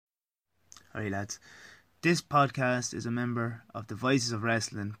Alright, lads. This podcast is a member of the Voices of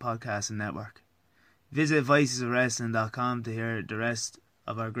Wrestling podcast and network. Visit voicesofwrestling.com to hear the rest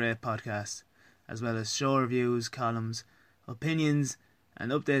of our great podcasts, as well as show reviews, columns, opinions,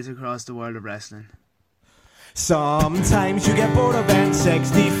 and updates across the world of wrestling. Sometimes you get bored of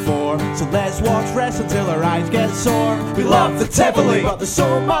N64, so let's watch wrestling till our eyes get sore. We love the Tivoli, but there's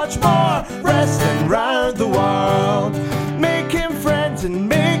so much more. Wrestling round the world, making friends and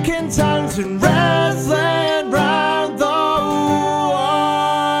making towns, and wrestling round the world.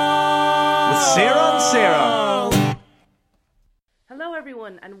 With Sarah and Sarah. Hello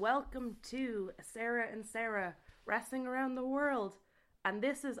everyone, and welcome to Sarah and Sarah, Wrestling Around the World. And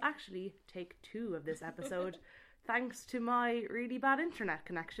this is actually take 2 of this episode, thanks to my really bad internet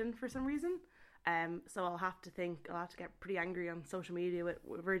connection for some reason. So I'll have to get pretty angry on social media with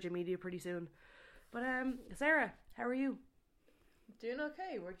Virgin Media pretty soon. But Sarah, how are you? Doing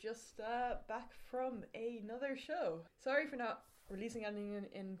okay. We're just back from another show. Sorry for not releasing anything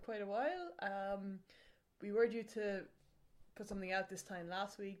in quite a while. We were due to put something out this time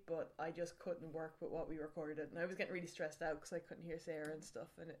last week, but I just couldn't work with what we recorded, and I was getting really stressed out because I couldn't hear Sarah and stuff,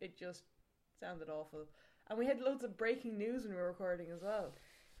 and it just sounded awful. And we had loads of breaking news when we were recording as well.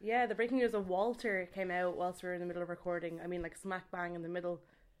 Yeah, the breaking news of Walter came out whilst we were in the middle of recording. I mean, like smack bang in the middle,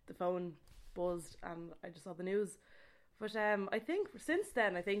 the phone buzzed and I just saw the news. But I think since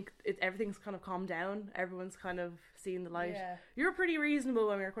then, everything's kind of calmed down. Everyone's kind of seen the light. Yeah. You were pretty reasonable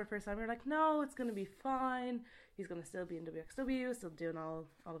when we recorded first time. We were like, no, it's going to be fine. He's going to still be in WXW, still doing all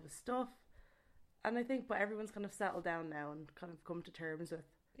of his stuff. And I think, but everyone's kind of settled down now and kind of come to terms with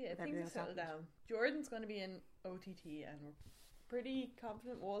things have settled down. Jordan's going to be in OTT, and we're pretty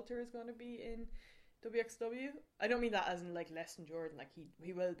confident Walter is going to be in WXW. I don't mean that as in like less than Jordan. Like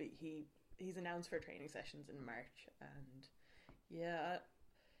he will be. He's announced for training sessions in March, and yeah,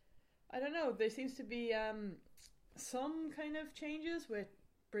 I don't know. There seems to be some kind of changes with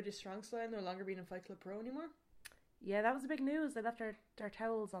British Strong Style no longer being in Fight Club Pro anymore. Yeah, that was the big news. They left their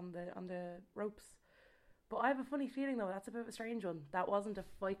towels on the ropes. But I have a funny feeling though, that's a bit of a strange one. That wasn't a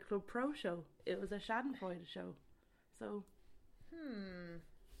Fight Club Pro show. It was a Schadenfreude show. So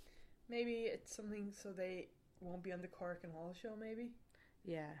maybe it's something so they won't be on the Cork and Hall show, maybe?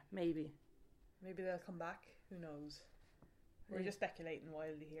 Yeah, maybe. Maybe they'll come back. Who knows? We're just speculating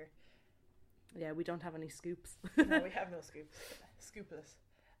wildly here. Yeah, we don't have any scoops. No, we have no scoops. Scoopless.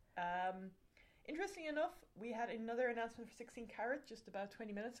 Interesting enough, we had another announcement for 16 Carat just about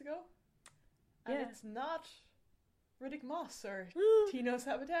 20 minutes ago. And it's not Riddick Moss or Tino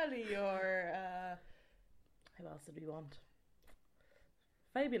Sabatelli or... Who else did we want?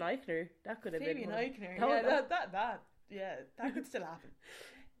 Fabian Eichner. That could have been Fabian Eichner. That could still happen.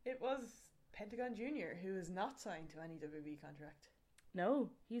 It was Pentagon Jr. who is not signed to any WWE contract.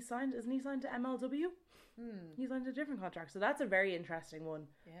 No, isn't he signed to MLW? He signed a different contract, so that's a very interesting one.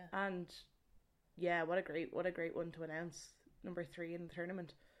 Yeah. And yeah, what a great one to announce. Number 3 in the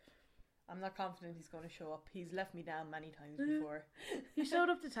tournament. I'm not confident he's going to show up. He's left me down many times before. He showed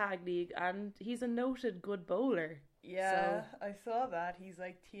up to Tag League and he's a noted good bowler. Yeah, so. I saw that. He's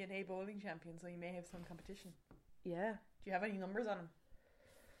like TNA bowling champion, so he may have some competition. Yeah. Do you have any numbers on him?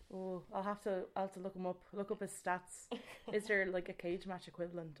 Oh, I'll have to look him up. Look up his stats. Is there like a cage match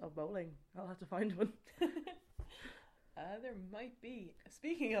equivalent of bowling? I'll have to find one. There might be.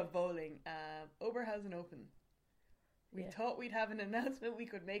 Speaking of bowling, Oberhausen Open. We thought we'd have an announcement we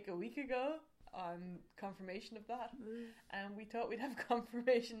could make a week ago on confirmation of that. And we thought we'd have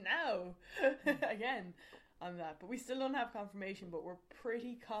confirmation now again on that. But we still don't have confirmation, but we're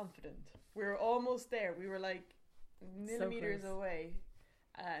pretty confident. We're almost there. We were like millimeters away.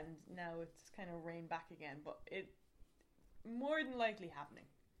 And now it's kind of reined back again. But it more than likely happening.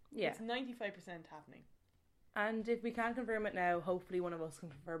 Yeah. It's 95% happening. And if we can't confirm it now, hopefully one of us can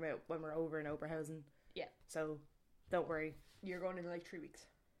confirm it when we're over in Oberhausen. Yeah. So don't worry. You're going in like 3 weeks.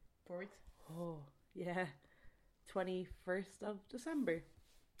 4 weeks? Oh, yeah. 21st of December.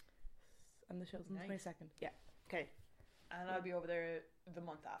 And the show's on the 22nd. Yeah. Okay. And I'll be over there the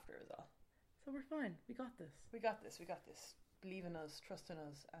month after as well. So we're fine. We got this. We got this. Believe in us. Trust in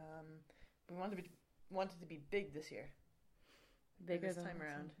us. We wanted to be big this year. Bigger this time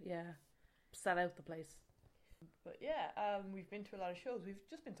around. Yeah. Sell out the place. But yeah, we've been to a lot of shows. We've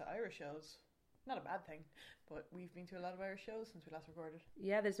just been to Irish shows. Not a bad thing, but we've been to a lot of Irish shows since we last recorded.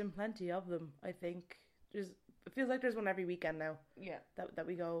 Yeah, there's been plenty of them. I think it feels like there's one every weekend now. Yeah, that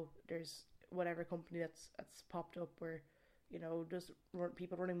we go. There's whatever company that's popped up where, you know, just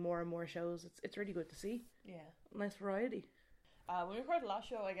people running more and more shows. It's really good to see. Yeah, nice variety. When we recorded the last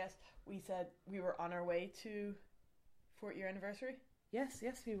show, I guess we said we were on our way to 4th year anniversary. Yes,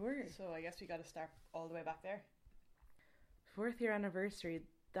 we were. So I guess we got to start all the way back there. 4th year anniversary,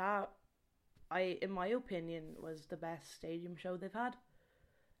 that, in my opinion, was the best stadium show they've had.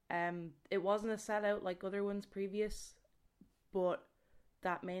 It wasn't a sellout like other ones previous, but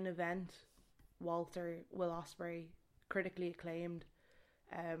that main event, Walter, Will Ospreay, critically acclaimed.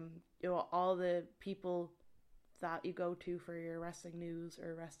 All the people that you go to for your wrestling news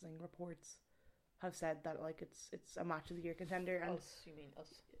or wrestling reports have said that like it's a match of the year contender. And Us, you mean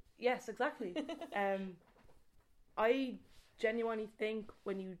us? yes, exactly. I genuinely think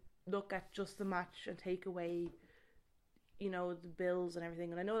when you look at just the match and take away, the bills and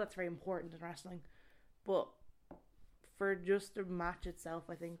everything, and I know that's very important in wrestling, but for just the match itself,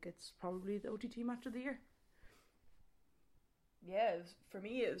 I think it's probably the OTT match of the year. Yeah, for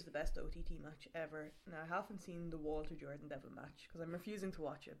me it was the best OTT match ever. Now I haven't seen the Walter Jordan Devil match because I'm refusing to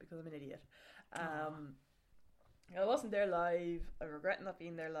watch it because I'm an idiot. I wasn't there live. I regret not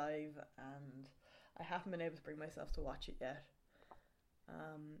being there live, and I haven't been able to bring myself to watch it yet.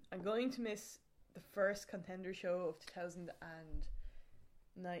 I'm going to miss the first Contender show of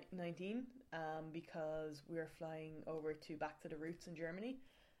 2019 because we were flying over to Back to the Roots in Germany,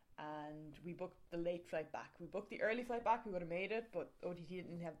 and we booked the late flight back. We booked the early flight back, we would have made it, but OTT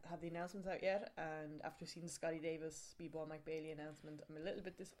didn't have the announcements out yet, and after seeing the Scotty Davis, Speedball Mike Bailey announcement, I'm a little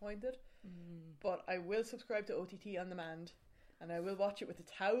bit disappointed. But I will subscribe to OTT on demand, and I will watch it with the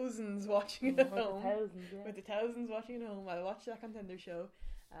thousands watching it at home. With the thousands watching at home, I'll watch that Contender show,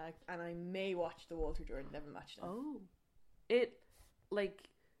 and I may watch the Walter Jordan Devon match then. Oh.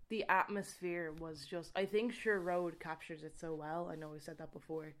 The atmosphere was just, I think Sure Road captures it so well. I know we said that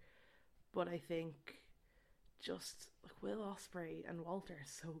before, but I think just like Will Ospreay and Walter are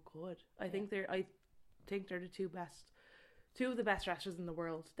so good. I think they're the two of the best wrestlers in the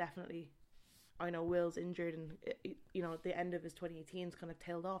world, definitely. I know Will's injured, and at the end of his 2018's kind of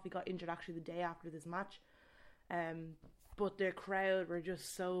tailed off. He got injured actually the day after this match, but the crowd were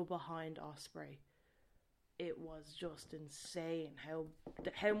just so behind Ospreay. It was just insane how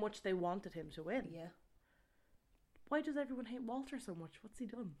much they wanted him to win. Yeah. Why does everyone hate Walter so much? What's he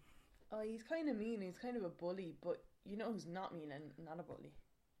done? Oh, he's kind of mean. He's kind of a bully, but you know who's not mean and not a bully?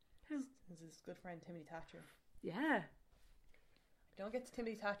 Who? Is his good friend Timothy Thatcher. Yeah. I don't get the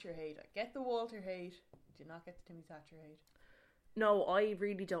Timothy Thatcher hate. I get the Walter hate. I do not get the Timothy Thatcher hate. No, I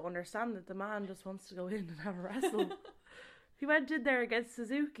really don't understand it. The man just wants to go in and have a wrestle. He went in there against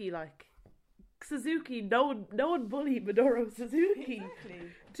Suzuki, Suzuki, no one bullied Minoru Suzuki.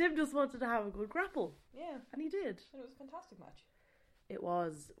 Exactly. Tim just wanted to have a good grapple. Yeah. And he did. And it was a fantastic match. It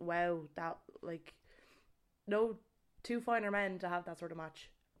was. Wow. That, no two finer men to have that sort of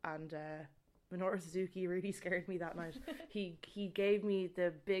match. And Minoru Suzuki really scared me that night. He gave me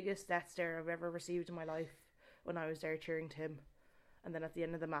the biggest death stare I've ever received in my life when I was there cheering Tim. And then at the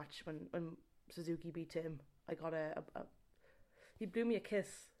end of the match, when Suzuki beat Tim, I got he blew me a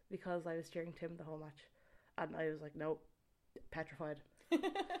kiss because I was cheering Tim the whole match. And I was like, nope, petrified.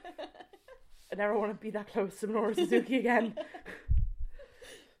 I never want to be that close to Minoru Suzuki again.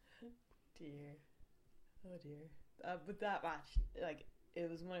 Dear. Oh dear. But that match, it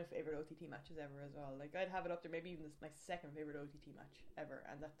was one of my favourite OTT matches ever as well. I'd have it up there, maybe even my second favourite OTT match ever.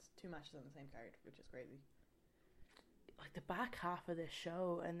 And that's 2 matches on the same card, which is crazy. The back half of this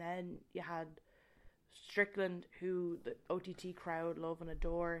show, and then you had Strickland, who the OTT crowd love and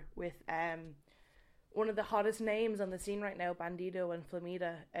adore, with one of the hottest names on the scene right now, Bandito and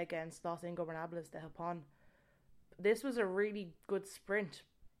Flamita, against Los Ingobernables de Japón. This was a really good sprint,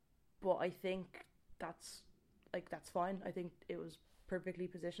 but I think that's fine. I think it was perfectly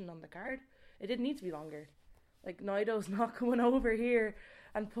positioned on the card. It didn't need to be longer. Naito's not coming over here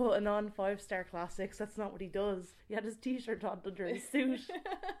and putting on 5-star classics. That's not what he does. He had his t-shirt on under his suit,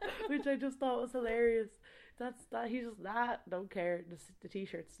 which I just thought was hilarious. He's just don't care. The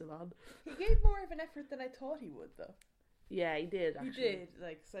t-shirt's still on. He gave more of an effort than I thought he would, though. Yeah, he did, actually. He did.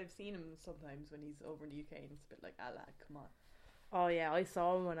 So I've seen him sometimes when he's over in the UK, and it's a bit like, lad, come on. Oh yeah, I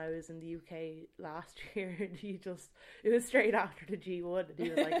saw him when I was in the UK last year, and it was straight after the G1, and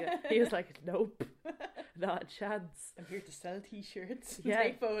he was like, nope, not a chance. I'm here to sell t-shirts, yeah,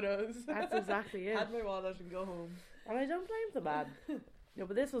 take photos. That's exactly it. Add my wallet and go home. And I don't blame the man. No,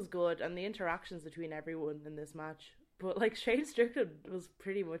 but this was good, and the interactions between everyone in this match. But Shane Strickland was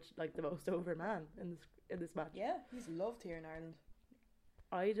pretty much the most over man in this match. Yeah, he's loved here in Ireland.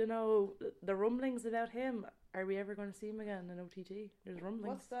 I don't know, the rumblings about him. Are we ever going to see him again in OTT? There's rumblings.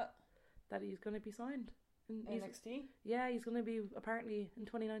 What's that? That he's going to be signed. NXT? Yeah, he's going to be apparently in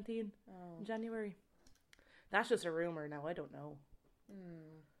 2019 in January. That's just a rumour now. I don't know.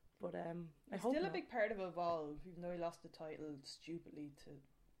 But I He's hope still not. a big part of Evolve, even though he lost the title stupidly to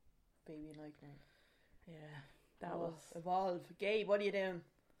Baby and Eichner. Yeah, that was. Evolve. Gabe, what are you doing?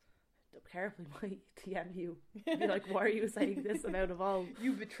 Carefully might DM you. Be like, why are you saying this about Evolve?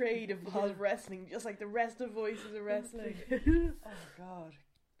 You betrayed Evolve Wrestling, just like the rest of Voices of Wrestling. Oh, God.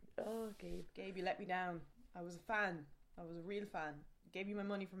 Oh, Gabe. Gabe, you let me down. I was a fan. I was a real fan. Gave you my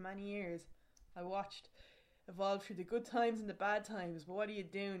money for many years. I watched Evolve through the good times and the bad times, but what are you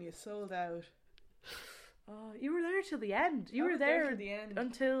doing? You sold out. Oh, you were there till the end. You I were was there till the end.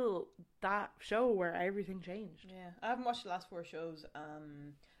 until that show where everything changed. Yeah, I haven't watched the last 4 shows.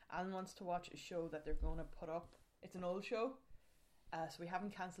 Alan wants to watch a show that they're going to put up. It's an old show, so we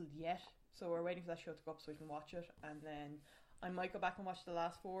haven't cancelled yet. So we're waiting for that show to go up so we can watch it. And then I might go back and watch the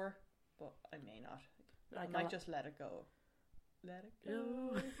last 4, but I may not. I might just let it go. Let it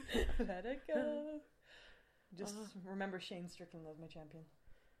go. Let it go. Just remember Shane Strickland as my champion.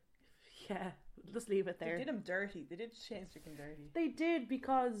 Yeah, just leave it there. They did him dirty. They did Shane Strickland dirty. They did,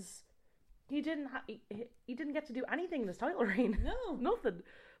 because he didn't he didn't get to do anything in his title reign. No. Nothing.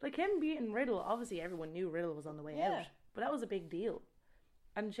 Like him beating Riddle, obviously everyone knew Riddle was on the way out, but that was a big deal.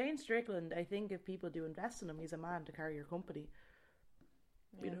 And Shane Strickland, I think if people do invest in him, he's a man to carry your company.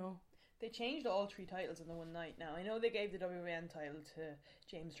 Yeah. You know? They changed all 3 titles in the one night. Now I know they gave the WN title to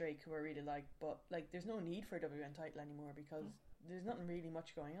James Drake, who I really like, but like there's no need for a WN title anymore because there's nothing really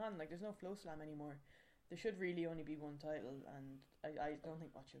much going on. Like there's no Flow Slam anymore. There should really only be one title, and I don't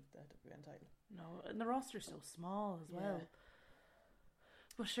think much of the WN title. No, and the roster's so small as well.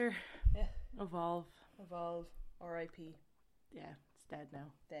 But sure, Yeah. Evolve. R.I.P. Yeah, it's dead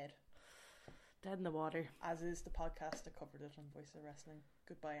now. Dead. Dead in the water. As is the podcast that covered it on Voice of Wrestling.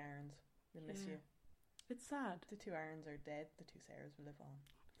 Goodbye, Aarons. We'll miss you. It's sad. The 2 Aarons are dead. The 2 Sarahs will live on.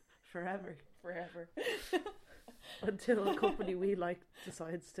 Forever. Forever. Until a company we like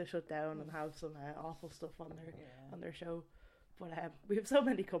decides to shut down and have some awful stuff on their show. But we have so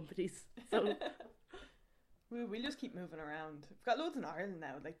many companies, so we'll just keep moving around. We've got loads in Ireland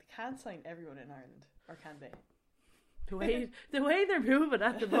now. Like they can't sign everyone in Ireland, or can they? the way they're moving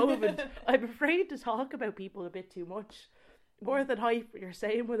at the moment, I'm afraid to talk about people a bit too much. More than hype, you're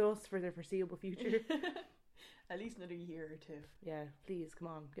staying with us for the foreseeable future. At least another year or 2. Yeah, please come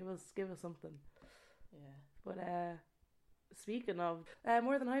on, give us something. Yeah. But speaking of,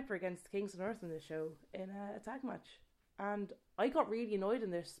 More Than Hyper against Kings of the North in this show in a tag match, and I got really annoyed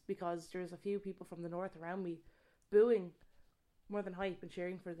in this because there's a few people from the north around me booing More Than Hype and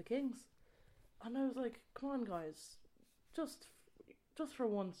cheering for the Kings, and I was like, come on guys, just for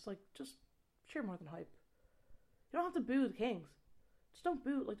once, like just cheer More Than Hype. You don't have to boo the Kings. Just don't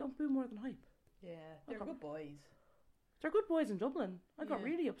boo More Than Hype. Yeah, they're good boys. They're good boys in Dublin. I got Yeah.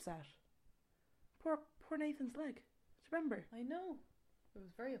 really upset. Poor Nathan's leg. Do you remember? I know. It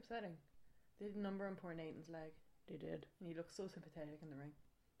was very upsetting. They did a number on poor Nathan's leg. They did. And he looked so sympathetic in the ring.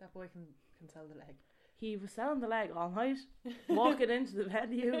 That boy can sell the leg. He was selling the leg all night, walking into the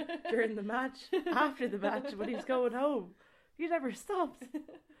venue during the match, after the match, when he was going home. He never stopped.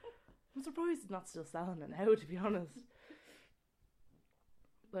 I'm surprised he's not still selling it now, to be honest.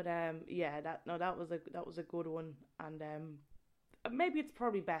 But that was a good one, and maybe it's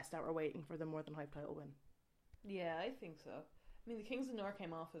probably best that we're waiting for the More Than Hype title win. Yeah, I think so. I mean, the Kings of the North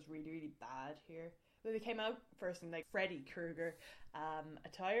came off as really, really bad here. They came out first in like Freddy Krueger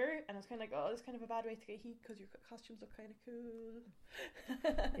attire, and I was kind of like, oh, it's kind of a bad way to get heat because your costumes look kind of cool.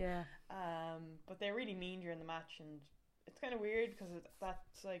 Yeah. But they're really mean during the match, and it's kind of weird because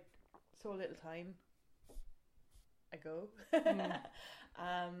that's like so little time ago.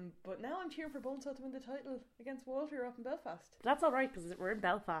 But now I'm cheering for Bonesaw to win the title against Walter up in Belfast. That's alright because we're in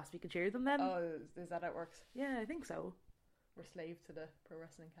Belfast. We can cheer them then. Oh, is that how it works? Yeah, I think so. We're slave to the pro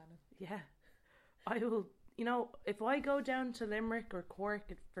wrestling canon. Yeah. I will, if I go down to Limerick or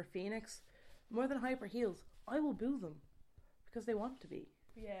Cork for Phoenix, More Than Hyper heels, I will boo them because they want to be.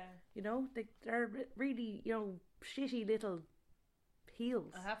 Yeah. They're really, shitty little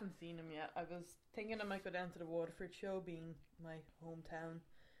heels. I haven't seen them yet. I was thinking I might go down to the Waterford show, being my hometown.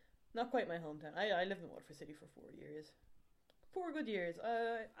 Not quite my hometown. I lived in Waterford City for 4 years. 4 good years.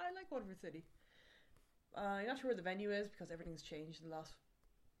 I like Waterford City. I'm not sure where the venue is because everything's changed in the last,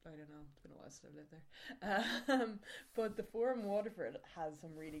 I don't know, it's been a while since I've lived there. But the Forum Waterford has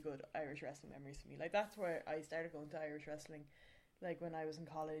some really good Irish wrestling memories for me. Like that's where I started going to Irish wrestling. Like when I was in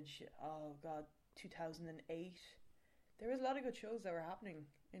college, 2008. There was a lot of good shows that were happening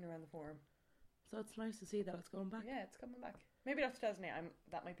in around the Forum. So it's nice to see that it's going back. Yeah, it's coming back. Maybe not 2008.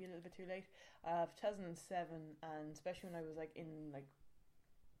 That might be a little bit too late. 2007, and especially when I was like in like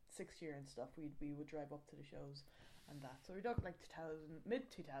 6th year and stuff, we would drive up to the shows. and that. So we're talking like mid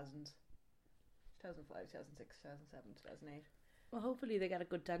 2000s, 2005, 2006, 2007, 2008. Well, hopefully they get a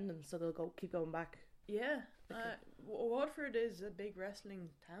good attendance, so they'll keep going back. Yeah, Okay. Waterford is a big wrestling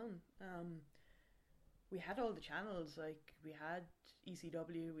town. We had all the channels, like we had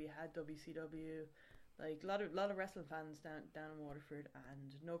ECW, we had WCW, like a lot of wrestling fans down in Waterford,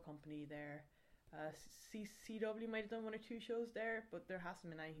 and No Company there. CW might have done 1 or 2 shows there, but there hasn't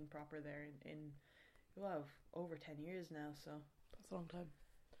been anything proper there in over 10 years now. So That's a long time.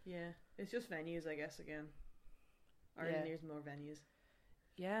 yeah, it's just venues, I guess. Again, or Yeah. there's more venues.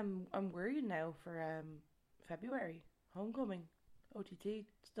 Yeah, I'm worried now for February homecoming, OTT.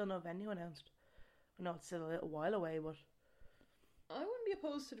 Still no venue announced. I know it's still a little while away, but I wouldn't be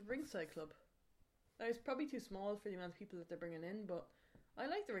opposed to the Ringside Club. Now, it's probably too small for the amount of people that they're bringing in, but I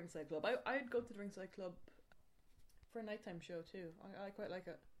like the Ringside Club. I'd go to the Ringside Club for a nighttime show too. I quite like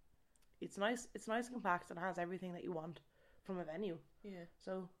it. it's nice. It's nice and compact and has everything that you want from a venue. Yeah,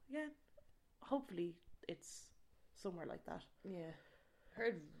 So yeah, hopefully it's somewhere like that. yeah.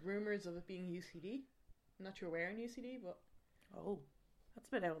 Heard rumours of it being UCD. I'm not sure where in UCD, but Oh, that's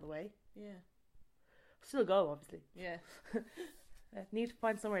a bit out of the way. yeah, Still go, obviously. yeah. Need to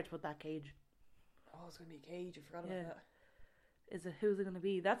find somewhere to put that cage. Oh, it's gonna be a cage. I forgot Yeah. about that. Who's it going to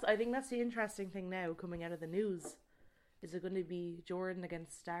be? I think that's the interesting thing now coming out of the news. Is it going to be Jordan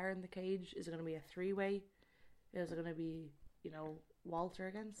against Star in the cage? Is it going to be a 3-way? Is it going to be, Walter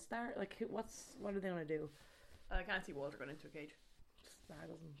against Star? Like, what are they going to do? I can't see Walter going into a cage. Star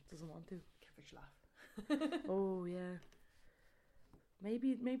doesn't want to. Cabbage laugh. Oh yeah.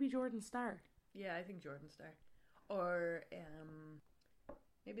 Maybe Jordan Star. Yeah, I think Jordan Star, or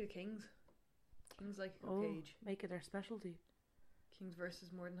maybe the Kings. Kings like a Oh, cage. make it their specialty. Kings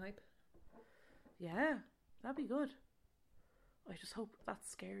versus More Than Hype. Yeah, that'd be good. I just hope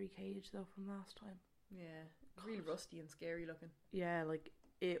that's scary cage though from last time. Yeah, really rusty and scary looking. Yeah, like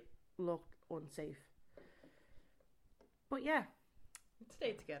it looked unsafe. But yeah, It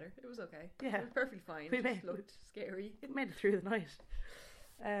stayed together. It was okay. Yeah. It was perfectly fine. We It made- just looked scary. it made it through the night.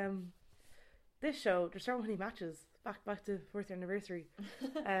 This show, there's so many matches. Back to 4th anniversary.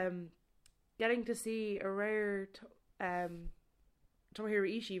 Getting to see a rare Tomohiro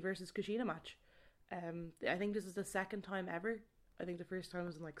Ishii versus Kushida match. I think this is the second time ever. I think the first time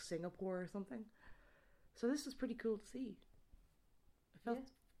was in like Singapore or something. So this was pretty cool to see. It felt Yeah.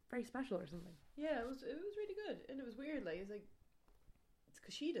 very special or something. Yeah, it was really good, and it was weird. Like it's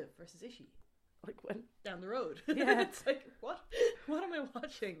Kushida versus Ishii Like when down the road. Yeah. It's like what am I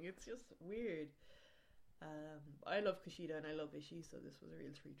watching? It's just weird. I love Kushida and I love Ishii, so this was a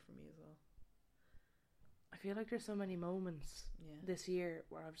real treat for me as well. I feel like there's so many moments Yeah, this year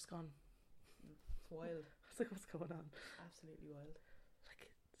where I've just gone, it's wild, I was like, what's going on? absolutely wild. Like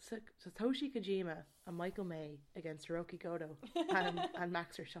Satoshi Kojima and Michael May against Hiroki Goto and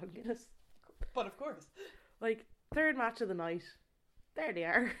Max or Sean Guinness. But of course, Like, third match of the night. There they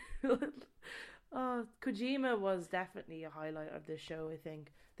are. Kojima was definitely a highlight of this show, I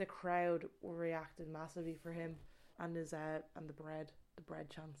think. The crowd reacted massively for him and his and the bread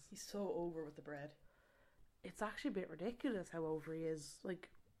chants. he's so over with the bread. It's actually a bit ridiculous how over he is. Like,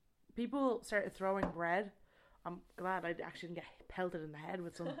 people started throwing bread. I'm glad I actually didn't get pelted in the head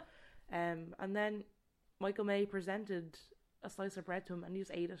with some. And then Michael May presented a slice of bread to him and he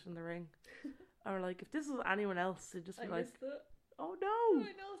just ate it in the ring. Or like, if this was anyone else, they'd just I be like, missed it. oh I no,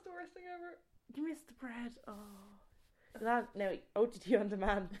 know, it's the worst thing ever. you missed the bread. Oh. That, now, OTT on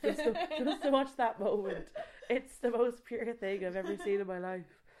demand, just to watch that moment. It's the most pure thing I've ever seen in my life.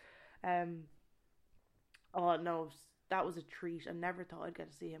 Oh no, that was a treat. I never thought I'd get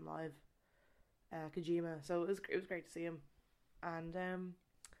to see him live, Kojima. So it was great to see him, and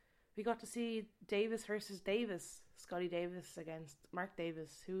we got to see Davis versus Davis, Scotty Davis against Mark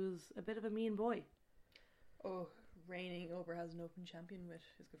Davis, who's a bit of a mean boy. Oh, reigning Oberhausen Open champion with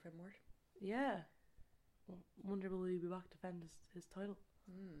his good friend Mort. Yeah, wonder will he be back to defend his title?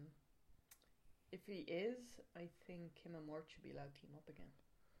 If he is, I think him and Mort should be allowed to team up again.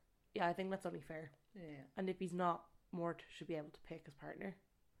 Yeah, I think that's only fair. Yeah. And if he's not, Mort should be able to pick his partner.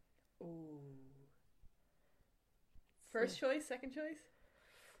 Oh. First choice, second choice?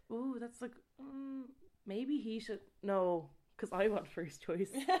 Ooh, that's like maybe he should. No, because I want first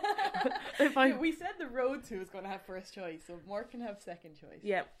choice. If I We said the road to is going to have first choice, so Mort can have second choice.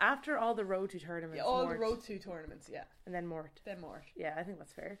 yeah, after all the road to tournaments, Yeah, all Mort, the road to tournaments, yeah. and then Mort. Then Mort. Yeah, I think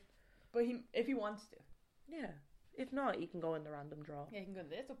that's fair. But if he wants to. Yeah, if not, you can go in the random draw. Yeah, you can go.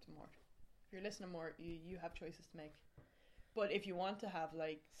 It's up to Mort. If you're listening, Mort, you have choices to make. But if you want to have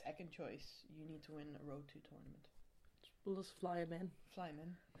like second choice, you need to win a road to tournament. We'll just fly him in. Fly him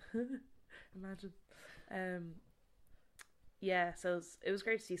in. Imagine. Yeah, so it was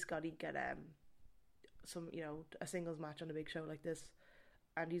great to see Scotty get some, a singles match on a big show like this,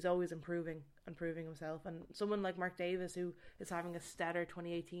 and he's always improving and proving himself. And someone like Mark Davis, who is having a stellar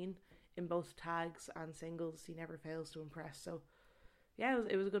 2018 in both tags and singles, he never fails to impress. So yeah,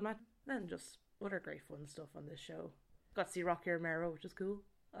 it was a good match. And then just other great fun stuff on this show. Got to see Rocky Romero, which is cool.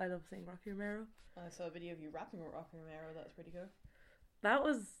 I love seeing Rocky Romero. I saw a video of you rapping with Rocky Romero. That was pretty good. That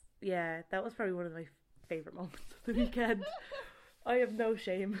was probably one of my favourite moments of the weekend. I have no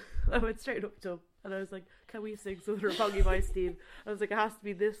shame. I went straight up to him and I was like, can we sing some Roppongi by Steve? I was like, it has to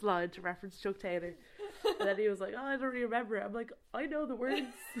be this line to reference Chuck Taylor. And then he was like, oh, I don't really remember it. I'm like, I know the words.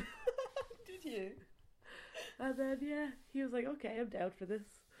 Did you? And then, yeah, he was like, okay, I'm down for this.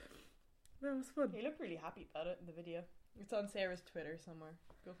 That was fun. He looked really happy about it in the video. It's on Sarah's Twitter somewhere.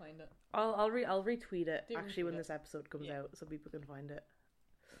 Go find it. I'll retweet it actually when retweet it. this episode comes out so people can find it.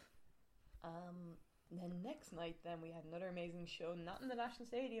 Then next night, then we had another amazing show, not in the National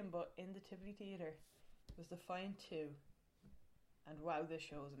Stadium, but in the Tivoli Theatre. It was Defiant 2. And wow, this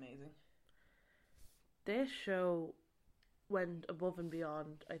show was amazing. This show went above and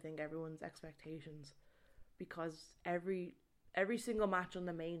beyond, I think, everyone's expectations, because every single match on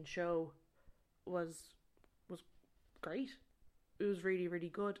the main show was great. It was really, really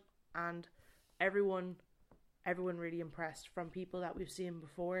good, and everyone really impressed, from people that we've seen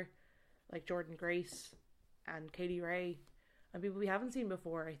before, like Jordan Grace and Katie Ray, and people we haven't seen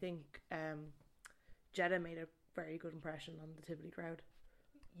before. I think Jeddah made a very good impression on the Tivoli crowd.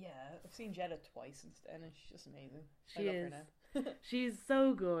 Yeah, I've seen Jeddah twice and she's just amazing. She I love is. her now. She's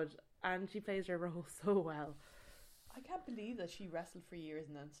so good, and she plays her role so well. I can't believe that she wrestled for years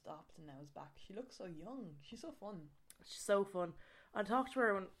and then stopped and now is back. She looks so young. She's so fun. She's so fun. I talked to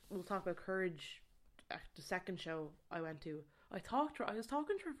her when we'll talk about Courage, the second show I went to. I was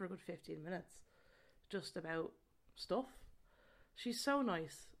talking to her for a good 15 minutes, just about stuff. She's so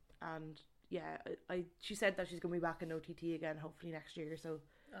nice, and yeah, she said that she's going to be back in OTT again, hopefully next year. So,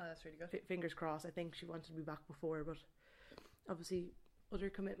 that's really good. Fingers crossed. I think she wanted to be back before, but obviously other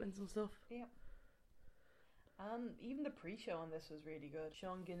commitments and stuff. Yeah. Even the pre-show on this was really good.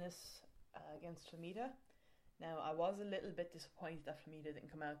 Sean Guinness against Flamita. Now, I was a little bit disappointed that Flamita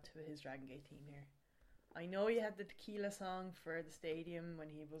didn't come out to his Dragon Gate team here. I know he had the Tequila song for the stadium when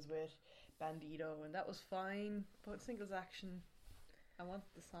he was with Bandito, and that was fine, but singles action, I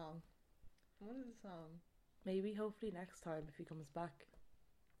wanted the song. Maybe, hopefully next time if he comes back.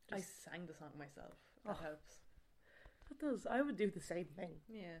 I sang the song myself. That helps. That does. I would do the same thing.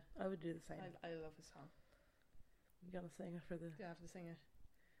 Yeah. I would do the same. I love his song. You gotta sing it for the... You have to sing it.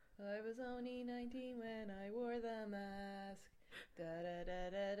 I was only 19 when I wore the mask. Da da da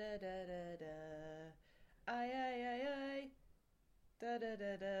da da da da da. I. Da da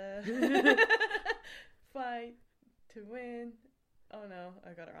da da. Fight to win. Oh no,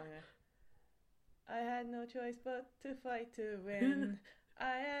 I got it wrong now. I had no choice but to fight to win.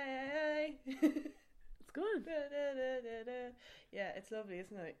 I. It's good. Da, da, da, da, da. Yeah, it's lovely,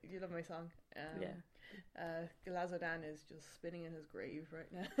 isn't it? You love my song. Yeah. Galazo Dan is just spinning in his grave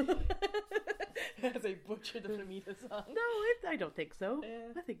right now as I butchered the Flamita song. No, I don't think so.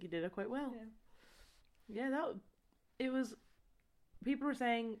 Yeah. I think you did it quite well. Yeah, it was. People were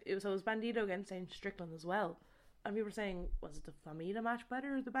saying it was Bandito against Saint Strickland as well, and people were saying, was it the Flamita match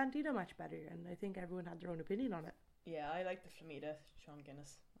better or the Bandito match better? And I think everyone had their own opinion on it. Yeah, I like the Flamita Sean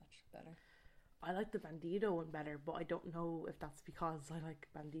Guinness match better. I like the Bandito one better, but I don't know if that's because I like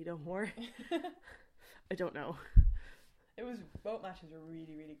Bandito more. I don't know. Both matches were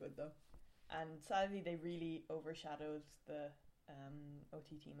really, really good though, and sadly they really overshadowed the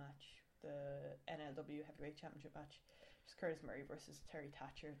OTT match, the NLW Heavyweight Championship match. Just Curtis Murray versus Terry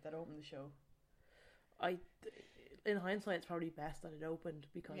Thatcher that opened the show. In hindsight, it's probably best that it opened,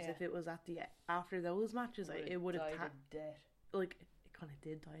 because if it was after those matches, it would have died a death. Like, it kind of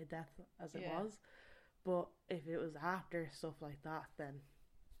did die a death as it was. But if it was after stuff like that, then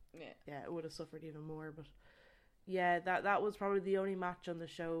it would have suffered even more. But yeah, that was probably the only match on the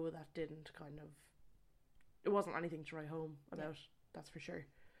show that didn't it wasn't anything to write home about, that's for sure.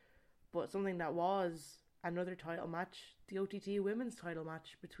 But something that was another title match, the OTT women's title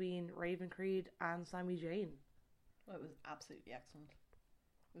match between Raven Creed and Sami Zayn. Well, it was absolutely excellent.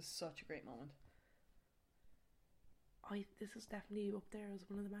 It was such a great moment. This is definitely up there as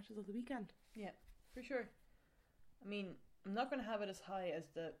one of the matches of the weekend. Yeah, for sure. I mean, I'm not going to have it as high as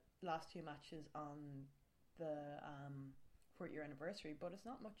the last two matches on the 40-year anniversary, but it's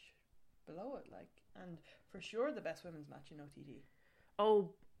not much below it. And for sure, the best women's match in OTT.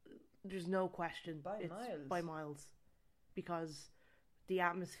 Oh, there's no question. Miles. By miles. Because the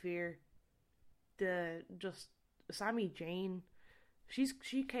atmosphere, the Sami Zayn,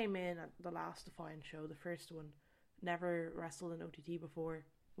 she came in at the last Defiant show, the first one, never wrestled in OTT before,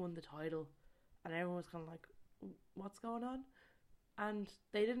 won the title, and everyone was kind of like, what's going on? And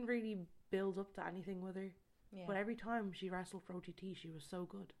they didn't really build up to anything with her. Yeah. But every time she wrestled for OTT, she was so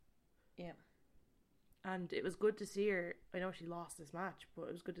good. Yeah. And it was good to see her. I know she lost this match, but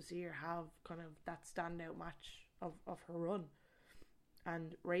it was good to see her have kind of that standout match of her run.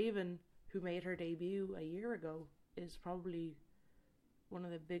 And Raven, who made her debut a year ago, is probably one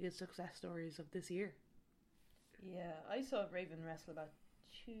of the biggest success stories of this year. Yeah, I saw Raven wrestle about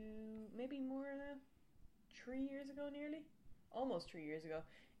 2, maybe more now, 3 years ago nearly. Almost 3 years ago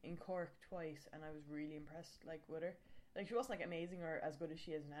in Cork twice, and I was really impressed with her. Like, she wasn't amazing or as good as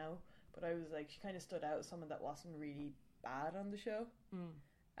she is now, but I was she kind of stood out as someone that wasn't really bad on the show.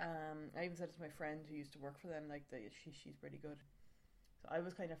 I even said it to my friend who used to work for them, she's pretty good. So I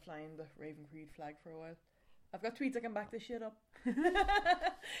was kind of flying the Raven Creed flag for a while. I've got tweets, I can back this shit up.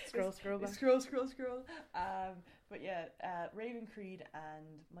 Scroll back. Scroll. But yeah, Raven Creed and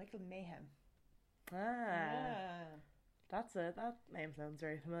Michael Mayhem. That name sounds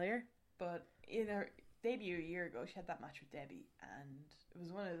very familiar. But in her debut a year ago, she had that match with Debbie, and it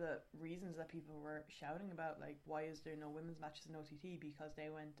was one of the reasons that people were shouting about, why is there no women's matches in OTT? Because they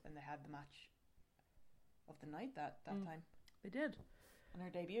went and they had the match of the night that time. They did. On her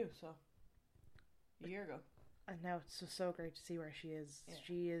debut, so a year ago. And now it's just so great to see where she is. Yeah.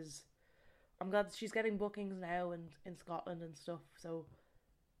 She is. I'm glad she's getting bookings now and in Scotland and stuff. So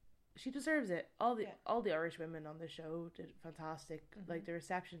she deserves it. All the Irish women on the show did fantastic. Mm-hmm. The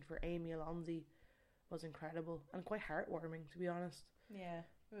reception for Amy Alonzi was incredible and quite heartwarming, to be honest. Yeah,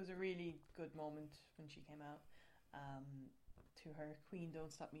 it was a really good moment when she came out. To her Queen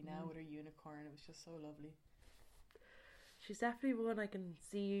Don't Stop Me Now with her unicorn, it was just so lovely. She's definitely one I can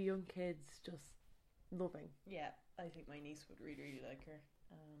see you young kids just loving. Yeah, I think my niece would really, really like her.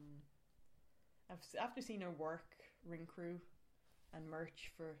 After seeing her work Ring Crew and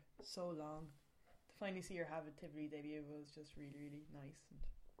merch for so long, to finally see her have a Tivoli debut was just really, really nice, and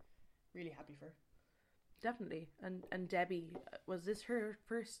really happy for her. Definitely. And Debbie, was this her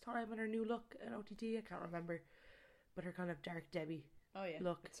first time in her new look at OTT? I can't remember. But her kind of dark Debbie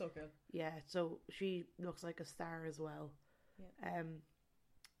look. It's so good. Yeah, so she looks like a star as well. Yeah.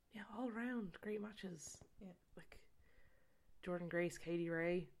 All around great matches. Yeah. Jordan Grace, Katie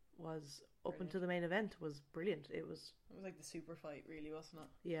Ray was up Brilliant. until the main event was brilliant. It was like the super fight, really, wasn't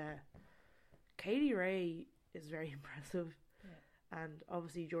it? Yeah. Katie Ray is very impressive. Yeah. And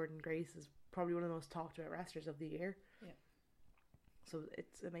obviously Jordan Grace is probably one of the most talked about wrestlers of the year. Yeah. So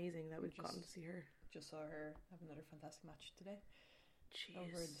it's amazing that we've gotten to see her. Just saw her have another fantastic match today. Jeez.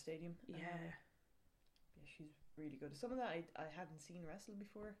 Over in the stadium. Yeah. Yeah, she's really good. Some of that I hadn't seen wrestle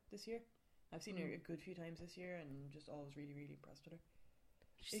before this year. I've seen her a good few times this year, and just always really, really impressed with her.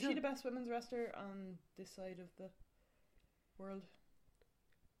 Is she the best women's wrestler on this side of the world?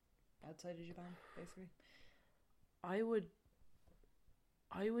 Outside of Japan, basically. I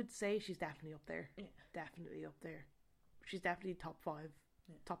would say she's definitely up there. Yeah. Definitely up there. She's definitely top 5,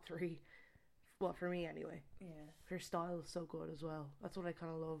 top 3. Well, for me anyway. Yeah. Her style is so good as well. That's what I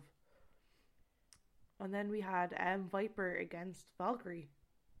kind of love. And then we had Viper against Valkyrie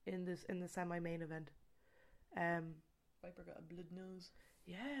in the semi-main event. Viper got a blood nose.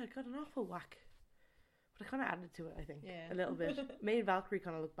 Yeah, it got an awful whack. But I kind of added to it, I think. Yeah. A little bit. Made Valkyrie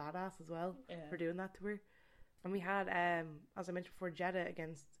kind of look badass as well for doing that to her. And we had, as I mentioned before, Jeddah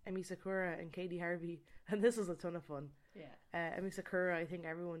against Emi Sakura and Katie Harvey. And this was a ton of fun. Yeah. Emi Sakura, I think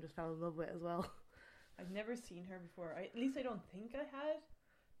everyone just fell in love with as well. I've never seen her before. At least I don't think I had.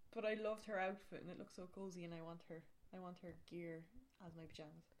 But I loved her outfit, and it looked so cozy, and I want her gear as my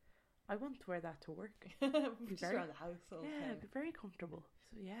pajamas. I want to wear that to work. Just around the house all the time. It'd be very comfortable.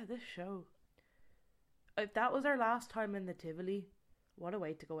 So yeah, this show. If that was our last time in the Tivoli, what a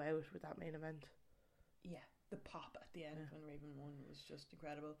way to go out with that main event. Yeah, the pop at the end when Raven won was just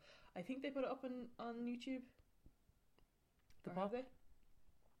incredible. I think they put it up on YouTube. The Or pop? have they?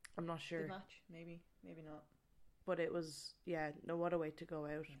 I'm not sure. The match, maybe not. But it was, what a way to go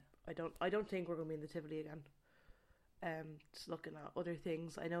out. Yeah. I don't think we're going to be in the Tivoli again. Just looking at other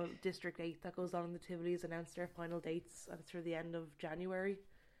things. I know District 8 that goes on in the Tivoli has announced their final dates and it's for the end of January.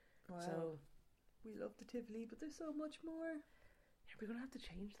 Wow. So We love the Tivoli, but there's so much more. Are we going to have to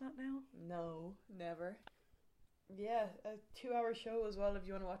change that now? No, never. Yeah, a 2-hour show as well. If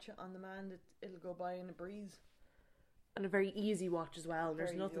you want to watch it on demand, it'll go by in a breeze. And a very easy watch as well. And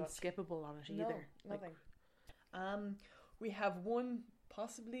there's Very nothing easy watch. skippable on it either. No, nothing. We have one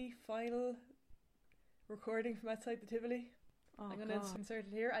possibly final recording from outside the Tivoli. Oh, I'm going to God. insert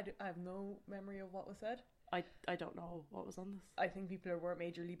it here. I have no memory of what was said. I don't know what was on this. I think people were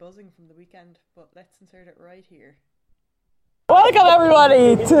majorly buzzing from the weekend, but let's insert it right here. Welcome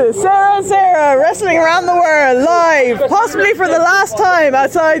everybody to Sarah and Sarah Wrestling Around the World live, possibly for the last time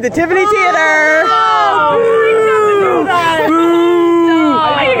outside the Tivoli Theatre.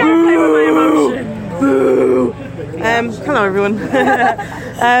 Hello everyone.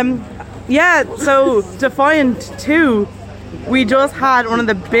 So Defiant 2, we just had one of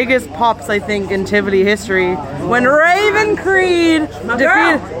the biggest pops I think in Tivoli history when Raven Creed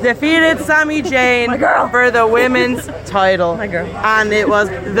defeated Sami Zayn for the women's title. And it was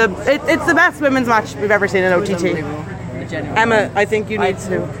it's the best women's match we've ever seen in OTT. Emma, I think you need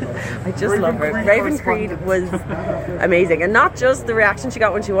to. I just love her. Raven Creed was amazing, and not just the reaction she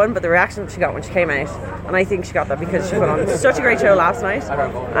got when she won, but the reaction she got when she came out. And I think she got that because she put on such a great show last night,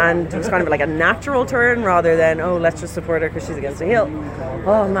 and it was kind of like a natural turn rather than, oh, let's just support her because she's against a heel.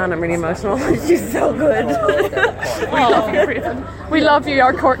 Oh man, I'm really emotional. She's so good. We love you, Raven. We love you,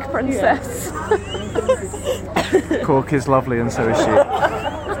 our Cork princess. Cork is lovely, and so is she.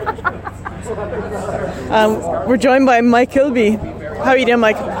 We're joined by Mike Kilby. How are you doing,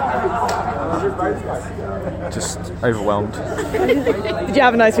 Mike? Just overwhelmed. Did you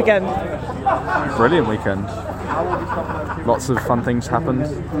have a nice weekend? Brilliant weekend. Lots of fun things happened.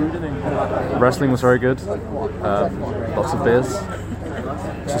 Wrestling was very good. Lots of beers.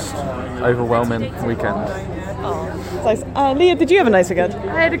 Just overwhelming weekend. Nice. Leah, did you have a nice weekend?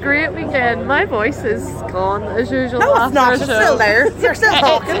 I had a great weekend. My voice is gone as usual. No, it's not. After It's a show. still there. You're still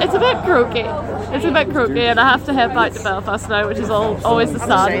talking. It's a bit croaky. It's a bit croaky, and I have to head back to Belfast now, which is always the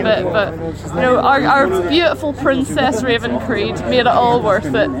sad bit. But you know, our beautiful princess Raven Creed made it all worth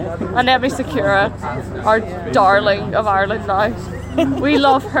it. And Emi Sakura, our darling of Ireland now, we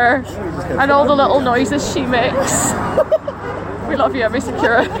love her and all the little noises she makes. We love you, Emi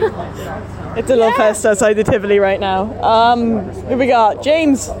Sakura. It's a love fest outside the Tivoli right now. Who we got?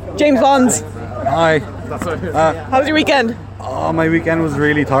 James Bonds. Hi. How was your weekend? Oh, my weekend was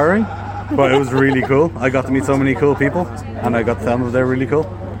really tiring, but it was really cool. I got to meet so many cool people, and I got to tell them that they're really cool,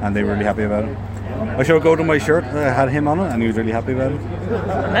 and they were really happy about it. I showed Golden my shirt, I had him on it, and he was really happy about it.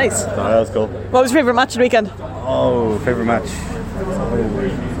 Nice. So that was cool. What was your favourite match of the weekend? Oh, favourite match.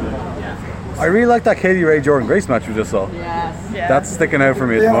 I really like that Katie Ray Jordan Grace match we just saw. Yes. That's sticking out for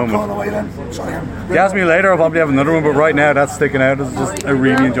me at the moment. If you ask me later, I'll probably have another one, but right now that's sticking out as just a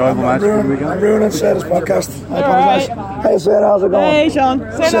really enjoyable match for the weekend. I'm ruining Sarah's podcast. I apologise. Hey Sarah, how's it going? Hey Sean.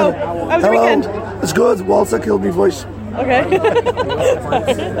 Say hello. How was your weekend? It's good. Walter killed me voice. Okay.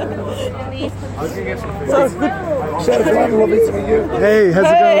 Sarah, lovely to meet you. Hey, how's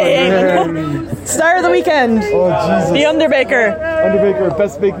it going? Star of the weekend. Oh, Jesus. The Underbaker. Underbaker,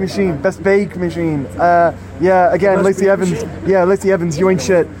 best bake machine. Again, Lacey Evans. Yeah, Lacey Evans, you ain't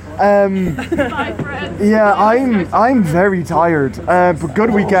shit. Yeah, I'm very tired. But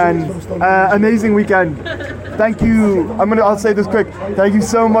good weekend, amazing weekend. Thank you. I'll say this quick. Thank you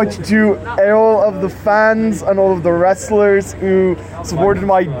so much to all of the fans and all of the wrestlers who supported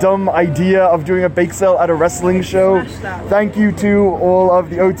my dumb idea of doing a bake sale at a wrestling show. Thank you to all of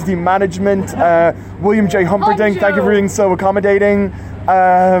the OTT management. William J. Humperdinck, thank you for being so accommodating.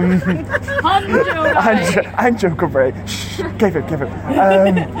 And Joe Cabray. Give it.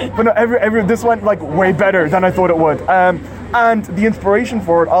 But no, this went like way better than I thought it would. And the inspiration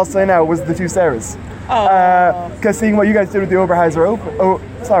for it, I'll say now, was the two Sarahs. Because seeing what you guys did with the Oberhausen Open. Oh,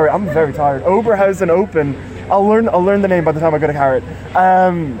 sorry, I'm very tired. Oberhausen Open. I'll learn the name by the time I go to Carrot.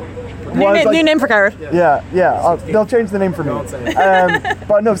 New name for Carrot. Yeah. They'll change the name for me.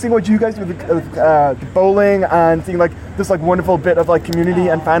 But no, seeing what you guys do with the bowling and seeing like this like wonderful bit of like community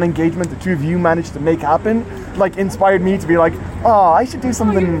and fan engagement the two of you managed to make happen, like inspired me to be like, I should do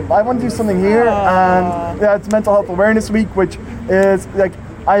something. I want to do something here. And yeah, it's Mental Health Awareness Week, which is like.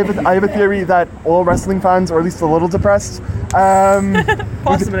 I have a theory that all wrestling fans are at least a little depressed,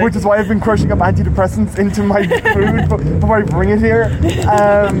 which is why I've been crushing up antidepressants into my food before I bring it here.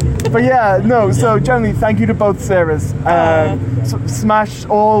 But yeah, no. So generally, thank you to both Sarahs. Smash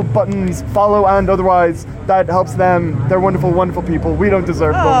all buttons, follow and otherwise. That helps them. They're wonderful, wonderful people. We don't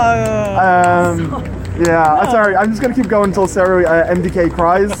deserve them. Yeah, sorry. I'm just gonna keep going until Sarah MDK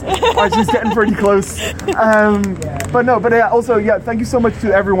cries. She's getting pretty close. But also, thank you so much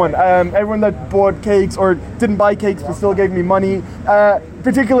to everyone. Everyone that bought cakes or didn't buy cakes but still gave me money.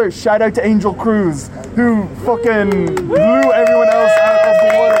 Particular shout out to Angel Cruz, who fucking blew everyone else out of the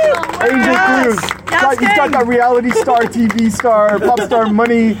water. Angel Cruz, he's got that reality star, TV star, pop star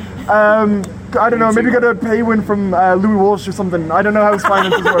money. I don't know, maybe got a pay win from Louis Walsh or something. I don't know how his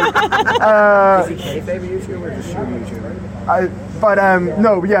finances work. Is he kayfabe YouTuber or just shoe YouTuber?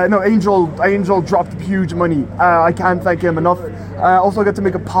 Angel dropped huge money. I can't thank him enough. I also got to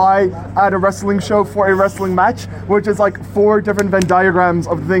make a pie at a wrestling show for a wrestling match, which is like 4 different Venn diagrams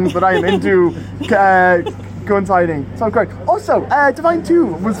of things that I am into coinciding. So great. Also, Divine 2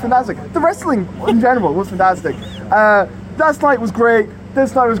 was fantastic. The wrestling in general was fantastic. Last night was great.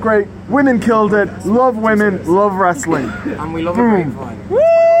 This night was great. Women killed it. Love women. Love wrestling. And we love a grapevine. Woo!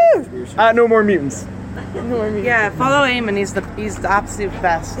 No more mutants. Yeah, follow Eamon. He's the absolute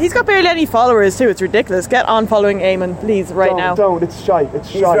best. He's got barely any followers too. It's ridiculous. Get on following Eamon, please, now. Don't. It's shite. It's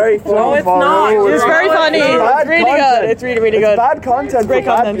shite. He's very funny. No, it's not. It's very funny. It's really good. It's really good. It's bad content. It's great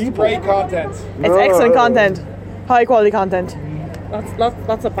content. It's great content. It's excellent content. High quality content.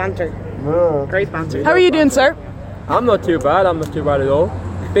 Lots of banter. Great banter. How are you doing, sir? I'm not too bad. I'm not too bad at all.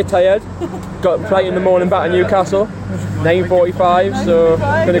 Bit tired. Got a flight in the morning back to Newcastle. 9:45. So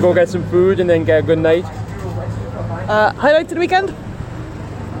gonna go get some food and then get a good night. Highlight to the weekend?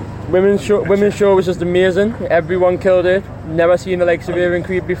 Women's show was just amazing. Everyone killed it. Never seen the likes of Raven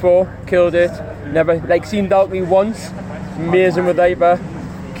Creed before. Killed it. Never seen Valkyrie once. Amazing with Viper.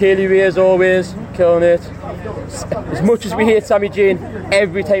 Kaylee Ray as always, killing it. As much as we hate Sami Zayn,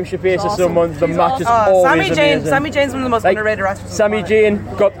 every time she faces someone, the match is always amazing. Sami Zayn's one of the most underrated wrestlers. Sami Zayn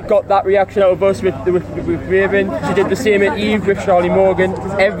got that reaction out of us with Raven. She did the same at Eve with Charlie Morgan.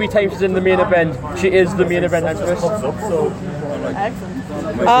 Every time she's in the main event, she is the main event actress.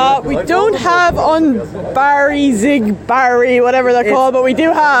 We don't have Zig Barry, whatever they're called, but we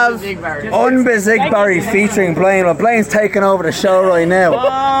do have Zig Barry featuring Blaine. Well, Blaine's taking over the show right now.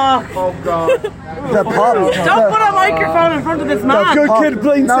 Oh God! The pop. Don't put a microphone in front of this man. Good kid,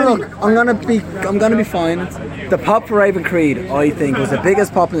 Blaine. No, look, I'm gonna be fine. The pop for Raven Creed, I think, was the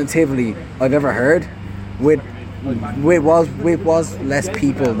biggest pop in the Tivoli I've ever heard. With was less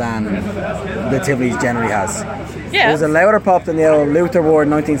people than the Tivoli generally has. Yeah. It was a louder pop than the old Luther Ward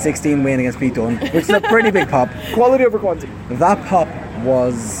 1916 win against Pete Dunne, which is a pretty big pop. Quality over quantity. That pop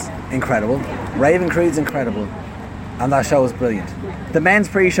was incredible. Raven Creed's incredible. And that show was brilliant. The men's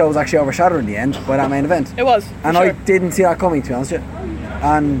pre-show was actually overshadowed in the end by that main event. It was. And I didn't see that coming, to be honest with you.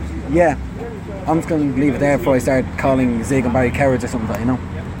 And yeah, I'm just going to leave it there before I start calling Zig and Barry cowards or something like that, you know?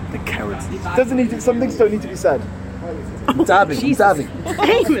 The cowards. Some things don't need to be said. I'm dabbing.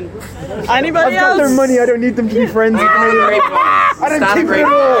 Amen. Anybody I've else? got their money, I don't need them to be friends with me. I don't keep it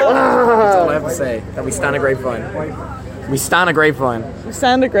all. That's all I have to say. That we stand a grapevine. We stand a grapevine. We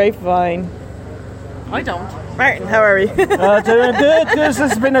stand a grapevine. I don't. Martin, how are we? Doing good. This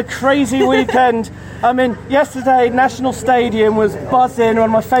has been a crazy weekend. I mean, yesterday National Stadium was buzzing, one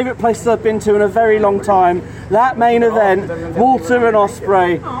of my favourite places I've been to in a very long time. That main event, Walter and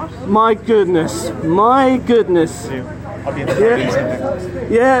Ospreay. My goodness.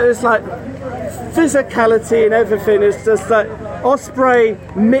 Yeah, it's like physicality and everything. It's just like Ospreay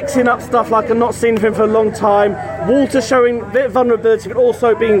mixing up stuff like I've not seen him for a long time. Walter showing a bit of vulnerability, but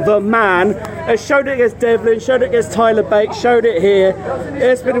also being the man. Showed it against Devlin, showed it against Tyler Bate, showed it here.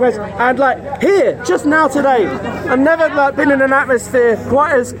 It's been amazing. And like here, just now today, I've never been in an atmosphere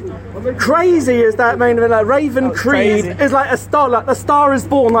quite as crazy as that main event. Like Raven Creed is like a star, like The Star Is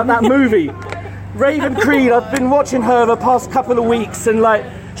Born, like that movie. Raven Creed, I've been watching her the past couple of weeks, and like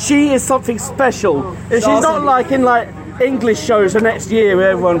she is something special. And she's not like in like English shows for next year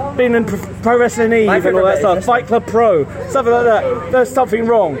where everyone been in Pro Wrestling Eve and all that stuff, Fight Club Pro, something like that. There's something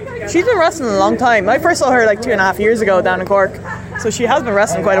wrong. She's been wrestling a long time. I first saw her like 2.5 years ago down in Cork, so she has been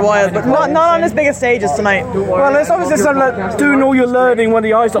wrestling quite a while, but not on as big a stage as tonight. Well, it's obviously something like doing all your learning when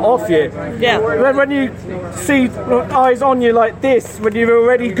the eyes are off you. Yeah. When you see eyes on you like this, when you're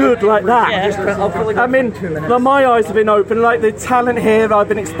already good like that. Yeah. I mean, my eyes have been open. Like the talent here that I've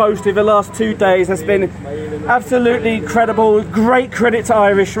been exposed to the last 2 days has been absolutely incredible. Great credit to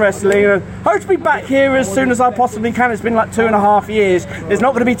Irish wrestling. I hope to be back here as soon as I possibly can. It's been like 2.5 years. There's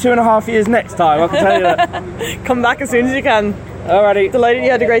not going to be 2.5 years next time, I can tell you that. Come back as soon as you can. Alrighty. Delighted you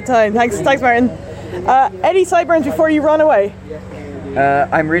had a great time. Thanks Martin. Any sideburns before you run away?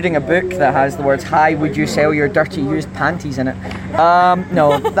 I'm reading a book that has the words "Hi, would you sell your dirty used panties" in it.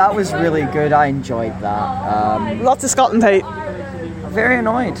 No, that was really good. I enjoyed that. Lots of Scotland hate. Very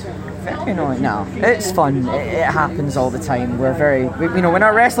annoyed. No, it's fun. It happens all the time. When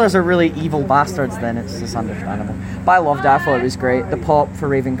our wrestlers are really evil bastards, then it's just understandable. But I loved it. I thought it was great. The pop for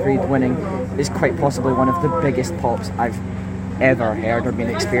Raven Creed winning is quite possibly one of the biggest pops I've ever heard or been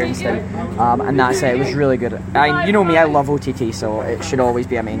experienced in, and that's it. It was really good. You know me, I love OTT, so it should always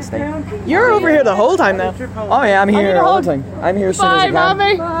be a mainstay. You're over here the whole time now. Oh yeah, I'm here all the time. I'm here as soon as I can. Bye,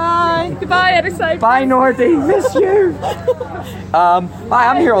 Mommy. Bye. Goodbye, Edison. Bye, Nordy. Miss you.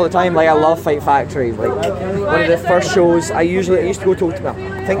 I'm here all the time. Like I love Fight Factory. Like one of the first shows. I used to go to. Well,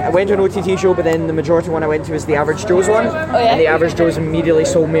 I think I went to an OTT show, but then the majority one I went to was the Average Joe's one. And the Average Joe's immediately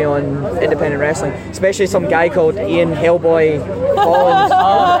sold me on independent wrestling, especially some guy called Ian Hellboy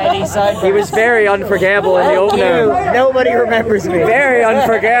Holland. He was very unforgettable in the opener. Nobody remembers me. Very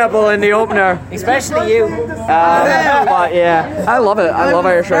unforgettable in the opener. Especially you. But yeah, I love it. I love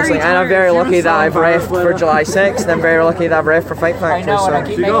Irish wrestling, and I'm very lucky that I've refed for July 6th. I'm very lucky that I've refed for Fight Factor.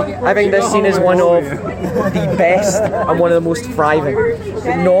 So I think this scene is one of the best and one of the most thriving.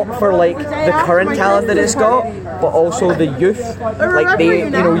 Not for like the current talent that it's got, but also the youth. Like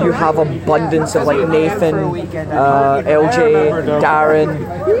you have abundance of like Nathan, LJ,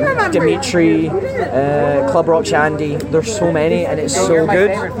 Darren, Dimitri, Club Rock Shandy. There's so many, and it's so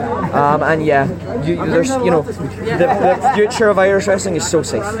good. And yeah, there's the future of Irish wrestling is so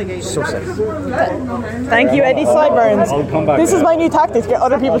safe, so safe. Thank you, Eddie Sideburns. I'll come back. This is my new tactic to get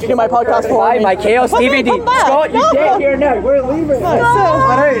other people to do my podcast for Hi, me. my Chaos DVD. Scott, you get here now. We're leaving.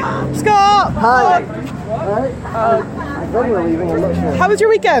 Scott! Hi. We're leaving. I'm not sure. How was your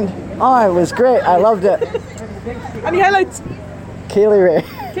weekend? Oh, it was great. I loved it. Any highlights? Kaylee Ray.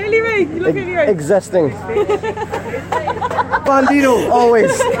 Kaylee Ray, you look really right. Existing. Bandito,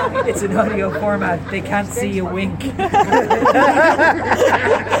 always. It's an audio format. They can't see you wink.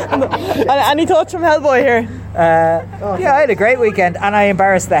 Any thoughts from Hellboy here? Yeah, I had a great weekend, and I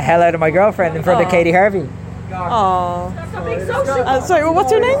embarrassed the hell out of my girlfriend in front of Katie Harvey. Aww. Sorry,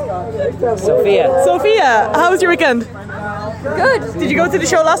 what's your name? Sophia. Sophia, how was your weekend? Good. Did you go to the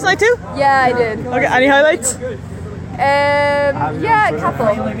show last night too? Yeah, I did. Okay, any highlights? Yeah, a couple.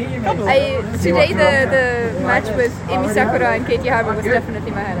 Today the match with Emi Sakura and Katie Harbour was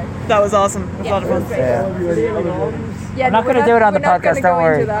definitely my highlight. That was awesome. It was a lot of fun. Yeah, I'm not going to do it on the podcast, don't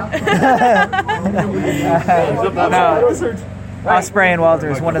worry. No. Ospreay and Walter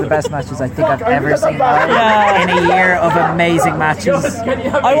is one of the best matches I think I've ever seen in a year of amazing matches.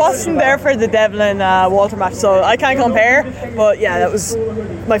 I wasn't there for the Devlin Walter match, so I can't compare, but yeah, that was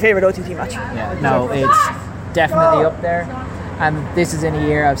my favourite OTT match. Yeah, no, it's definitely up there. And this is in a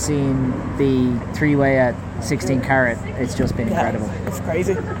year I've seen the three-way at 16 carat. It's just been incredible. It's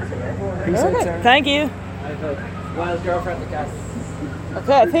crazy. Thank you. Wild girlfriend, the cat.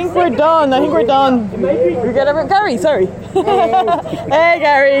 Okay, I think we're done. We get everyone. Gary, sorry. Hey,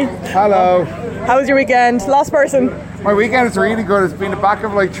 Gary. Hello. How was your weekend? Last person. My weekend is really good. It's been the back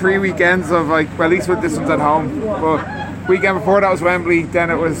of like 3 weekends of like, well, at least with this one's at home. But weekend before that was Wembley, then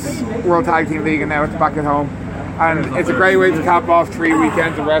it was World Tag Team League, and now it's back at home. And it's a great way to cap off 3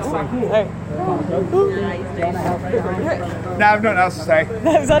 weekends of wrestling. No, I've nothing else to say.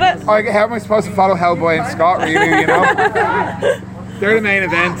 Is that it? How am I supposed to follow Hellboy and Scott, really, you know? They're the main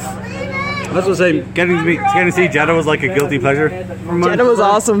event. That's what I'm saying. Getting to see Jeddah was like a guilty pleasure. Jeddah was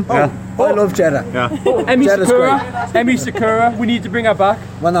awesome. Yeah. I love Jeddah. Yeah. Emi Sakura, we need to bring her back.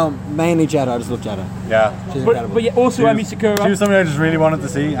 Well, no, mainly Jeddah. I just love Jeddah. Yeah. She's incredible. But yeah, also Emi Sakura. She was something I just really wanted to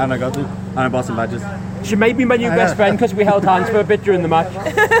see, and I got to. And I bought some badges. She might be my new best friend because we held hands for a bit during the match.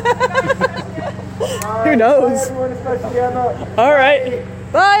 Who knows? All right.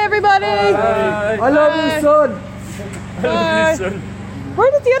 Bye, everybody. Bye. I love you, son. Bye. Where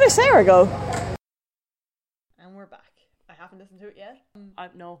did the other Sarah go? And we're back. I haven't listened to it yet.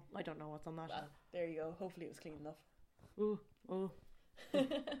 No, I don't know what's on that. Well, there you go. Hopefully it was clean enough. Ooh.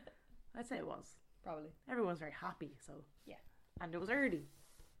 I'd say it was. Probably. Everyone's very happy, so yeah. And it was early.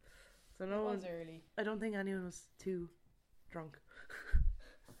 So no It was one, early. I don't think anyone was too drunk.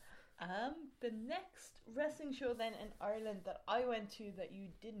 The next wrestling show then in Ireland that I went to that you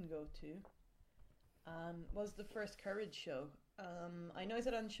didn't go to was the First Courage show. I know I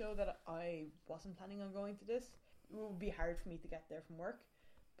said on the show that I wasn't planning on going to this. It would be hard for me to get there from work,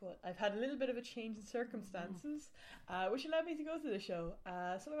 but I've had a little bit of a change in circumstances, which allowed me to go to the show.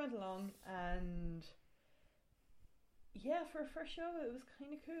 So I went along, and yeah, for a first show, it was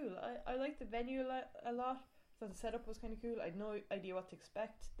kind of cool. I liked the venue a lot. So the setup was kind of cool. I had no idea what to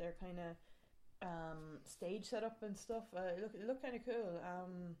expect. Their kind of stage setup and stuff. It looked kind of cool.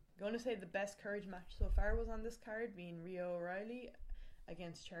 Going to say the best Courage match so far was on this card, being Rio O'Reilly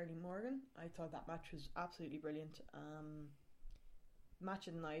against Charlie Morgan. I thought that match was absolutely brilliant. Match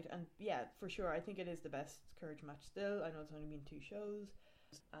of the night, and yeah, for sure, I think it is the best Courage match still. I know it's only been 2 shows,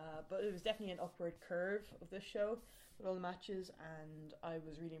 but it was definitely an upward curve of this show with all the matches, and I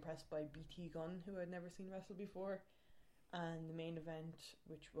was really impressed by BT Gunn, who I'd never seen wrestle before. And the main event,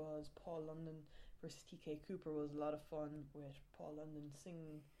 which was Paul London versus TK Cooper, was a lot of fun, with Paul London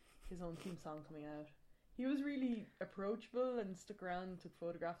singing his own theme song coming out. He was really approachable and stuck around, took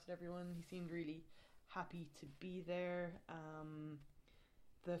photographs with everyone. He seemed really happy to be there.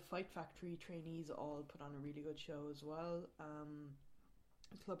 the Fight Factory trainees all put on a really good show as well.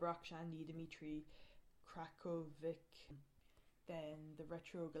 Club Rock, Shandy, Dimitri, Krakovic, then the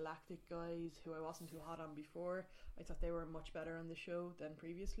Retro Galactic guys, who I wasn't too hot on before. I thought they were much better on the show than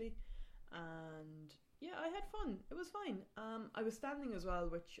previously, and yeah, I had fun. It was fine. I was standing as well,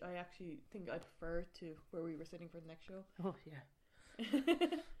 which I actually think I prefer to where we were sitting for the next show. Oh yeah.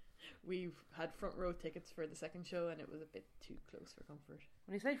 We've had front row tickets for the second show, and it was a bit too close for comfort.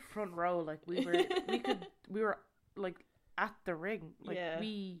 When you say front row, like we were like at the ring. Like Yeah.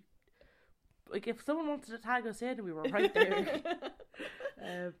 like if someone wanted to tag us in, we were right there.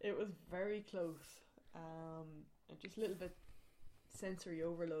 It was very close. Just a little bit sensory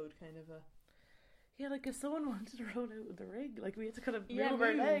overload, kind of a. Yeah, like if someone wanted to roll out of the ring, like we had to kind of move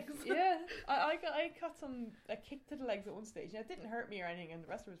our legs. Yeah, I got a kick to the legs at one stage. Now, it didn't hurt me or anything, and the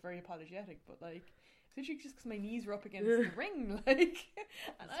wrestler was very apologetic. But like, it's literally just because my knees were up against the ring, like,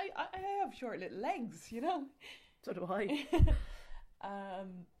 and I have short little legs, you know. So do I.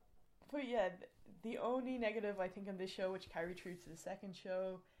 But yeah, the only negative I think on this show, which carried through to the second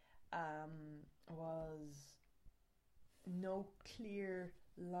show, was no clear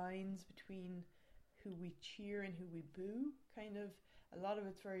lines between who we cheer and who we boo. Kind of a lot of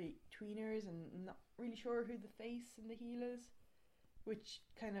it's very tweeners and not really sure who the face and the heel is, which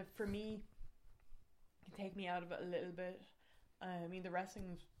kind of for me can take me out of it a little bit. I mean, the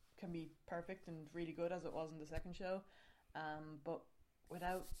wrestling can be perfect and really good as it was in the second show, but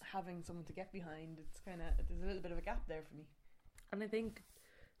without having someone to get behind, it's kind of, there's a little bit of a gap there for me. And I think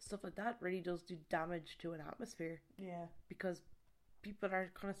stuff like that really does do damage to an atmosphere. Yeah. Because people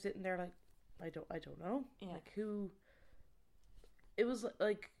are kind of sitting there like, I don't know. Yeah. Like who. It was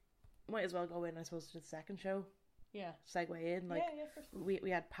like, might as well go in, I suppose, to the second show. Yeah. Segue in. Like, yeah, for sure.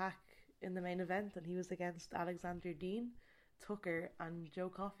 we had Pac in the main event, and he was against Alexander Dean, Tucker, and Joe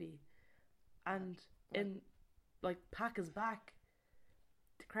Coffey. And in, like, Pac is back.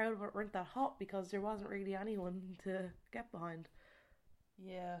 The crowd weren't that hot because there wasn't really anyone to get behind.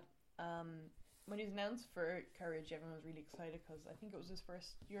 Yeah. When he was announced for Courage, everyone was really excited because I think it was his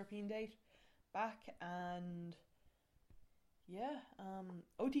first European date back, and yeah,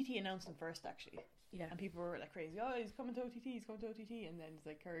 OTT announced him first actually. Yeah. And people were like crazy, oh, he's coming to OTT, and then it's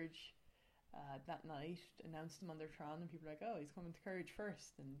like Courage that night announced him on their Tron, and people were like, oh, he's coming to Courage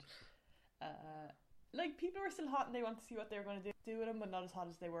first, and like people were still hot and they wanted to see what they were going to do with him, but not as hot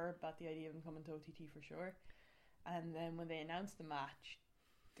as they were about the idea of him coming to OTT for sure. And then when they announced the match,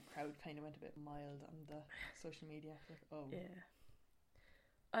 the crowd kind of went a bit mild on the social media. Like, oh. Yeah.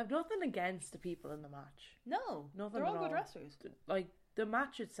 I've nothing against the people in the match. No. Nothing They're all at good wrestlers. Like, the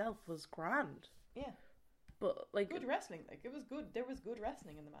match itself was grand. Yeah. But, like... Good wrestling. Like, it was good. There was good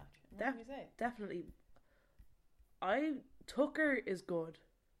wrestling in the match. What can you say? Definitely. Tucker is good.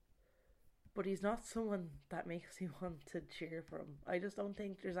 But he's not someone that makes you want to cheer for him. I just don't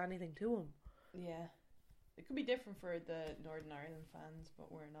think there's anything to him. Yeah. It could be different for the Northern Ireland fans,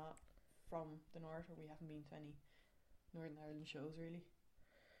 but we're not from the north, or we haven't been to any Northern Ireland shows really.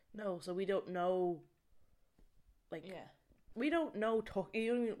 No, so we don't know. Like, yeah, we don't know Tucker.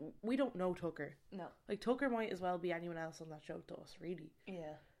 We don't know Tucker. No, like Tucker might as well be anyone else on that show to us, really.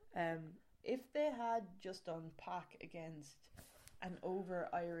 Yeah. If they had just done Pac against an over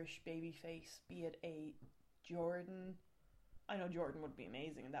Irish babyface, be it a Jordan. I know Jordan would be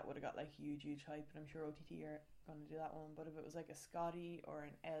amazing, and that would have got like huge hype, and I'm sure OTT are going to do that one. But if it was like a Scotty or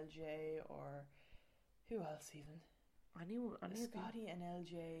an LJ or who else even? Anyone. A Scotty, an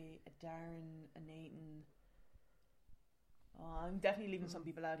LJ, a Darren, a Nathan. Oh, I'm definitely leaving some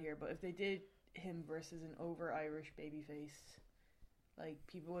people out here, but if they did him versus an over Irish babyface, like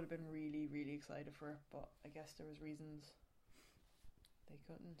people would have been really, really excited for it. But I guess there was reasons they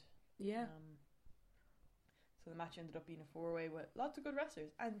couldn't. Yeah. So the match ended up being a 4-way with lots of good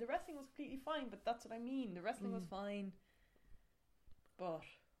wrestlers. And the wrestling was completely fine, but that's what I mean. The wrestling was fine, but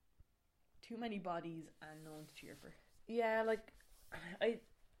too many bodies and no one to cheer for. Yeah, like,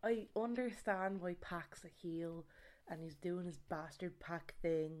 I understand why Pac's a heel and he's doing his bastard Pac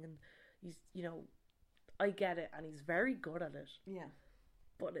thing, and he's, you know, I get it, and he's very good at it. Yeah.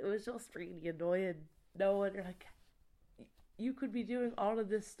 But it was just really annoying. No, and you're like, you could be doing all of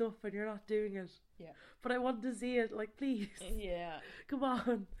this stuff and you're not doing it. Yeah. But I want to see it, like, please. Yeah. Come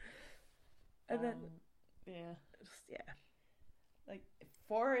on. And then... Yeah. Just, yeah. Like,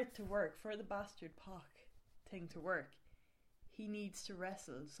 for it to work, for the bastard Pac thing to work, he needs to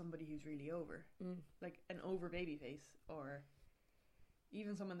wrestle somebody who's really over. Like, an over babyface, or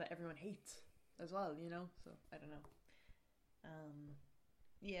even someone that everyone hates as well, you know? So, I don't know.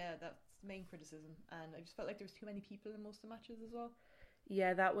 Yeah, that's the main criticism. And I just felt like there was too many people in most of the matches as well.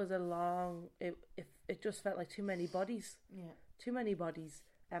 Yeah, that was a long. It just felt like too many bodies. Yeah. Too many bodies.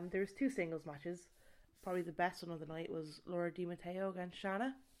 There was 2 singles matches. Probably the best one of the night was Laura Di Matteo against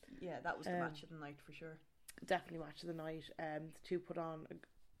Shanna. Yeah, that was the match of the night for sure. Definitely match of the night. The 2 put on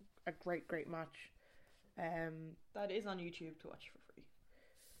a great match. That is on YouTube to watch for free,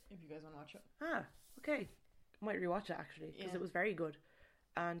 if you guys want to watch it. Ah, okay. Might rewatch it actually because it was very good.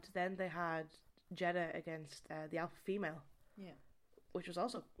 And then they had Jeddah against the Alpha Female. Yeah. Which was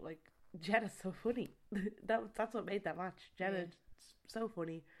also like Jeddah's so funny. That's what made that match. Jeddah's so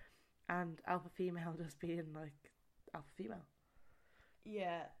funny, and Alpha Female just being like Alpha Female.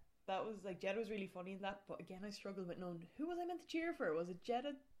 Yeah, that was like Jeddah was really funny in that. But again, I struggled with knowing who was I meant to cheer for. Was it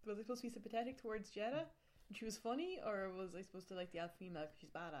Jeddah? Was I supposed to be sympathetic towards Jeddah and she was funny, or was I supposed to like the Alpha Female because she's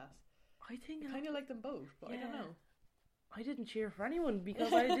badass? I think I kind of like them both, but I don't know. I didn't cheer for anyone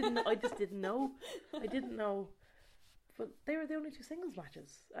because I didn't. I just didn't know. I didn't know. But they were the only 2 singles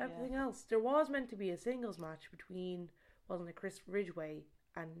matches. Everything else, there was meant to be a singles match between, wasn't it, Chris Ridgway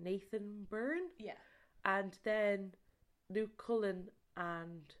and Nathan Byrne? Yeah. And then Luke Cullen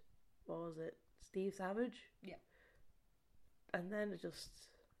and what was it, Steve Savage? Yeah. And then it just,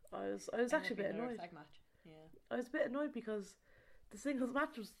 I was actually a bit annoyed. Tag match. Yeah. I was a bit annoyed because the singles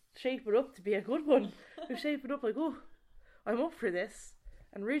match was shaping up to be a good one. It was shaping up like, oh, I'm up for this.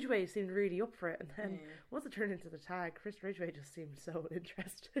 And Ridgway seemed really up for it. And then once it turned into the tag, Chris Ridgway just seemed so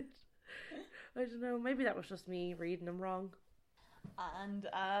interested. I don't know, maybe that was just me reading him wrong. And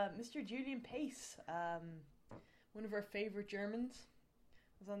Mr. Julian Pace, one of our favourite Germans,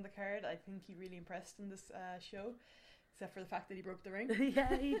 was on the card. I think he really impressed in this show, except for the fact that he broke the ring.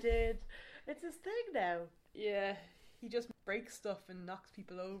 Yeah, he did. It's his thing now. Yeah, he just breaks stuff and knocks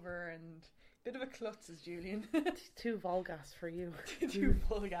people over, and bit of a klutz is Julian. Too Volgas for you. Too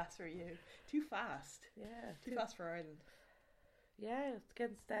Volgas for you. Too fast. Yeah. Too fast for Ireland. Yeah, it's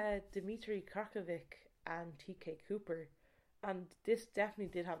against Dmitry Krakovic and TK Cooper. And this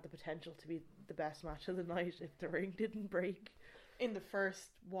definitely did have the potential to be the best match of the night if the ring didn't break. In the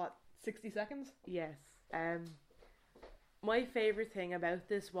first, 60 seconds? Yes. My favourite thing about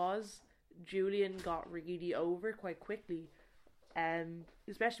this was Julian got really over quite quickly.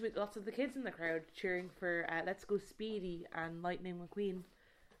 Especially with lots of the kids in the crowd cheering for Let's Go Speedy and Lightning McQueen.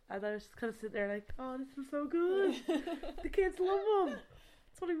 And I was just kind of sitting there like, oh, this was so good. The kids love him.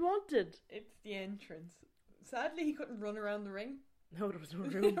 That's what he wanted. It's the entrance. Sadly, he couldn't run around the ring. No, there was no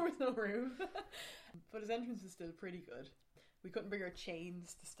room. There was no room. But his entrance is still pretty good. We couldn't bring our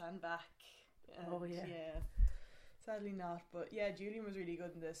chains to stand back. Oh, yeah. Yeah. Sadly not. But yeah, Julian was really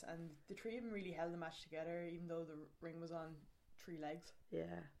good in this. And the 3 of them really held the match together, even though the ring was on 3 legs.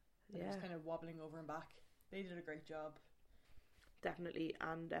 Yeah. It was kind of wobbling over and back. They did a great job. Definitely.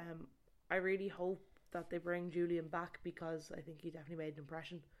 And I really hope that they bring Julian back because I think he definitely made an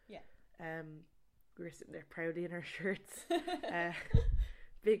impression. Yeah. We were sitting there proudly in our shirts.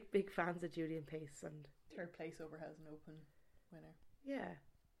 Big fans of Julian Pace, and 3rd place Oberhausen Open winner. Yeah,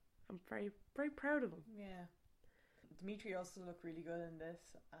 I'm very proud of him. Yeah. Dimitri also looked really good in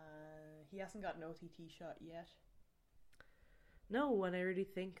this. He hasn't got an OTT shot yet. No, and I really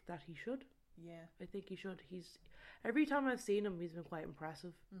think that he should. Yeah, I think he should. Every time I've seen him, he's been quite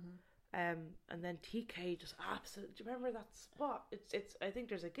impressive. Mm-hmm. And then TK just absolutely. Do you remember that spot? It's. I think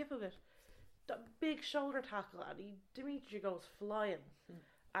there's a gif of it. The big shoulder tackle, and Dimitri goes flying,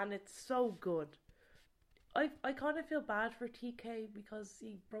 and it's so good. I kind of feel bad for TK because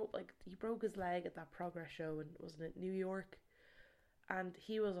he broke his leg at that Progress show, and wasn't it New York, and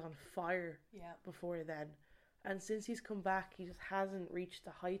he was on fire. Yeah. Before then, and since he's come back, he just hasn't reached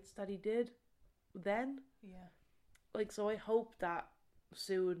the heights that he did then. Yeah. So I hope that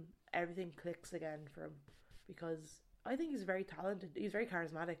soon everything clicks again for him, because I think he's very talented. He's very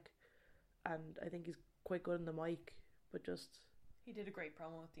charismatic, and I think he's quite good on the mic. But he did a great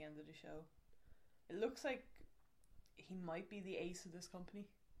promo at the end of the show. It looks like he might be the ace of this company,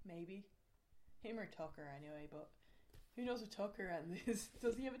 maybe him or Tucker anyway. But who knows with Tucker and this?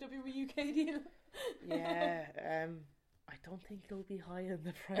 Does he have a WWE UK deal? Yeah. I don't think he'll be high on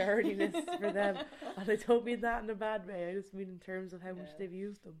the priority list for them, and I don't mean that in a bad way. I just mean in terms of how much they've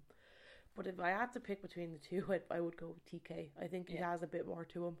used them. But if I had to pick between the 2, I would go with TK. I think he has a bit more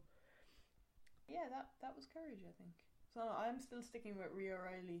to him. Yeah, that was courage, I think. So I'm still sticking with Rhea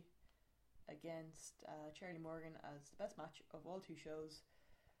O'Reilly against Charlie Morgan as the best match of all 2 shows.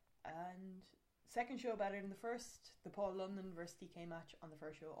 And second show better than the first. The Paul London versus TK match on the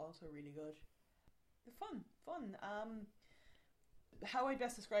first show also really good. Fun. How I'd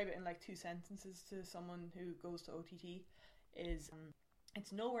best describe it in 2 sentences to someone who goes to OTT is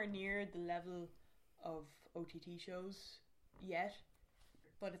it's nowhere near the level of OTT shows yet,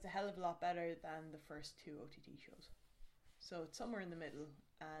 but it's a hell of a lot better than the first 2 OTT shows. So it's somewhere in the middle,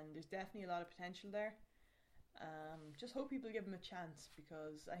 and there's definitely a lot of potential there. Just hope people give them a chance,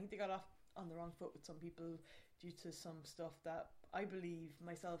 because I think they got off on the wrong foot with some people due to some stuff that I believe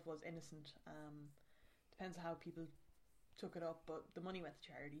myself was innocent. Depends on how people took it up, but the money went to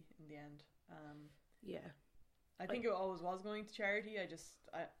charity in the end. I think it always was going to charity.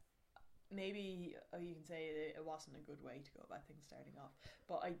 Maybe you can say it wasn't a good way to go about things starting off,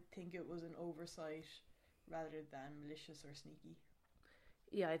 but I think it was an oversight rather than malicious or sneaky.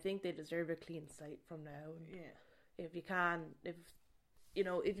 Yeah, I think they deserve a clean slate from now. And Yeah. if you can,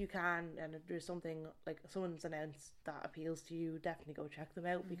 and if there's something like someone's announced that appeals to you, definitely go check them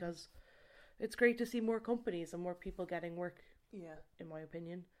out, because it's great to see more companies and more people getting work. Yeah. In my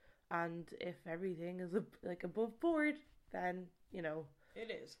opinion, and if everything is above board, then It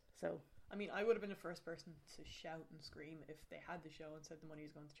is. So I mean, I would have been the first person to shout and scream if they had the show and said the money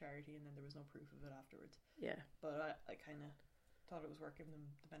was going to charity, and then there was no proof of it afterwards. Yeah. But I kind of thought it was worth giving them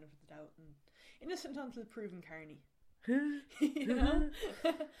the benefit of the doubt, and innocent until proven carny. You know?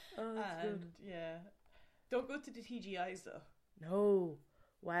 Oh, that's good. And yeah, don't go to the TGIs though. No.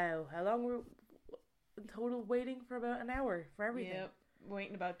 Wow. How long were in total waiting for? About an hour for everything. Yeah,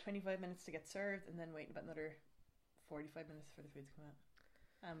 waiting about 25 minutes to get served, and then waiting about another 45 minutes for the food to come out.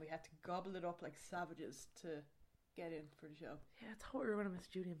 And we had to gobble it up like savages to get in for the show. Yeah, I thought we were going to miss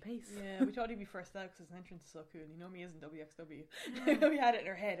Julian Pace. Yeah, we thought he'd be first out because his entrance is so cool. You know me isn't WXW. We had it in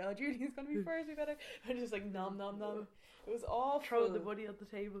our head. Oh, Julian's going to be first. We better. And just like nom nom nom. It was awful. Throw the money on the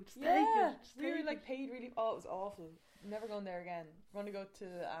table. Just take yeah, it. Just we were take like it. paid really. Oh, it was awful. Never going there again. We're going to go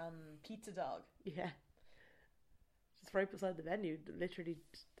to Pizza Dog. Yeah. Just right beside the venue, literally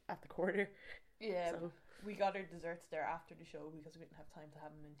just at the corner. Yeah, So, we got our desserts there after the show because we didn't have time to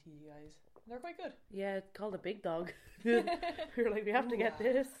have them in TGI's. They're quite good. yeah, it's called a big dog. We were like, we have to get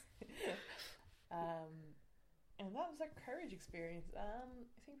this. And that was our Courage experience. I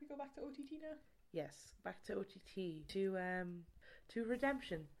think we go back to OTT now. Yes, back to OTT to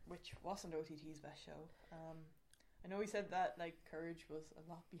Redemption, which wasn't OTT's best show. I know we said that like Courage was a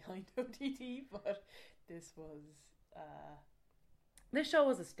lot behind OTT, but this was. This show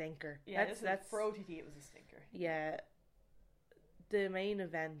was a stinker. Yeah, for OTT it was a stinker. Yeah, the main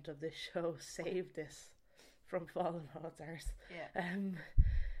event of this show saved this from falling on its arse. Yeah.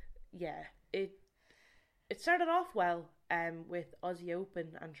 Yeah, it started off well with Aussie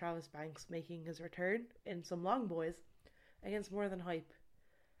Open and Travis Banks making his return in some long boys against More Than Hype.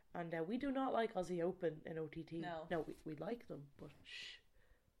 And we do not like Aussie Open in OTT. No, we like them, but shh.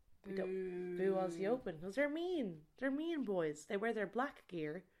 We don't boo Aussie Open because they're mean. They're mean boys. They wear their black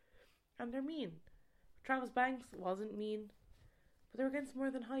gear and they're mean. Travis Banks wasn't mean, but they were against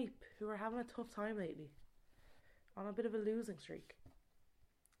More Than Hype, who are having a tough time lately, on a bit of a losing streak.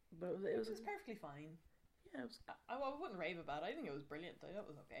 But it was perfectly fine. Yeah, it was. I wouldn't rave about it. I think it was brilliant. I thought it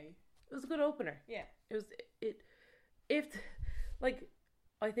was okay. It was a good opener. Yeah. It was.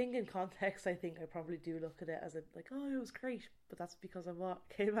 I think in context, I think I probably do look at it as it was great, but that's because of what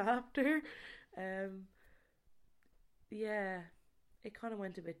came after. Yeah, it kind of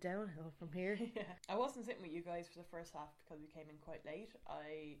went a bit downhill from here. Yeah. I wasn't sitting with you guys for the first half because we came in quite late.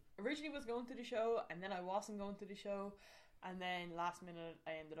 I originally was going to the show, and then I wasn't going to the show, and then last minute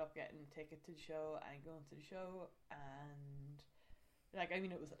I ended up getting a ticket to the show and going to the show, and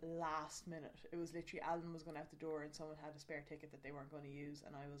it was last minute. It was literally Alan was going out the door and someone had a spare ticket that they weren't going to use,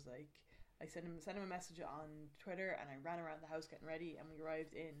 and I was like, I sent him a message on Twitter, and I ran around the house getting ready, and we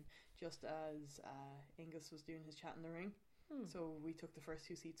arrived in just as Ingus was doing his chat in the ring. So we took the first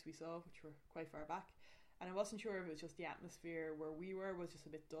 2 seats we saw, which were quite far back, and I wasn't sure if it was just the atmosphere where we were was just a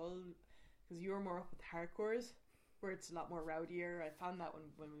bit dull, because you were more up with the hardcores where it's a lot more rowdier. I found that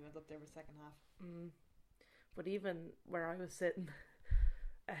when we went up there for the second half. But even where I was sitting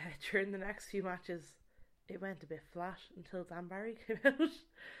during the next few matches, it went a bit flat until Dan Barry came out.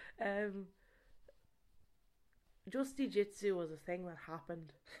 Justy Jitsu was a thing that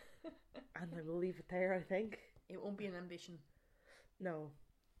happened, and I will leave it there. I think it won't be an ambition. No,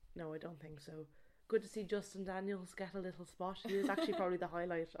 I don't think so. Good to see Justin Daniels get a little spot. He was actually probably the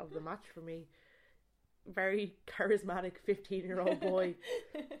highlight of the match for me. Very charismatic 15-year-old boy.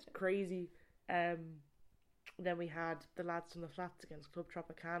 It's crazy. Then we had the lads from the Flats against Club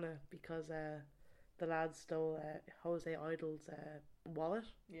Tropicana because the lads stole Jose Idol's wallet.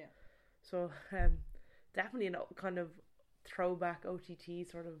 Yeah. So definitely a kind of throwback OTT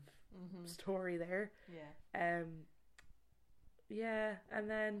sort of story there. Yeah. Yeah, and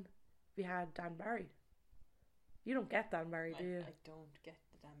then we had Dan Barry. You don't get Dan Barry, do you? I don't get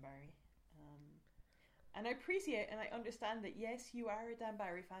the Dan Barry. And I appreciate and I understand that, yes, you are a Dan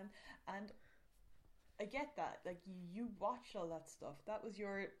Barry fan, and I get that. Like, you watched all that stuff. That was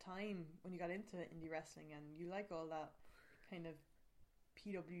your time when you got into indie wrestling, and you like all that kind of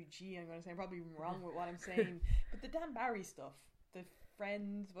PWG, I'm going to say. I'm probably wrong with what I'm saying. But the Dan Barry stuff, the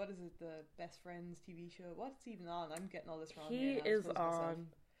Friends, what is it, the Best Friends TV show, what's even on? I'm getting all this wrong. He here, is on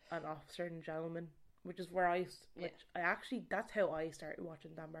An Officer and Gentleman, which is where that's how I started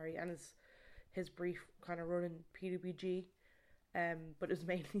watching Dan Barry, and his brief kind of run in PWG, but it was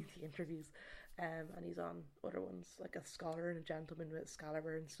mainly the interviews, and he's on other ones like A Scholar and a Gentleman with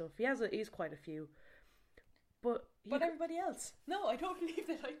Excalibur and stuff. He's quite a few, but everybody else, no, I don't believe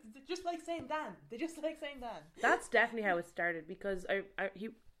that. They just like saying Dan. They just like saying Dan. That's definitely how it started, because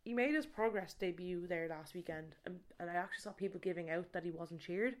he made his Progress debut there last weekend, and I actually saw people giving out that he wasn't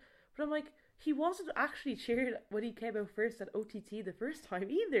cheered, but I'm like, he wasn't actually cheered when he came out first at OTT the first time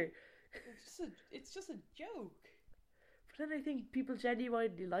either. It's just a joke. But then I think people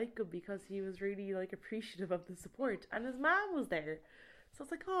genuinely like him because he was really like appreciative of the support, and his mom was there, so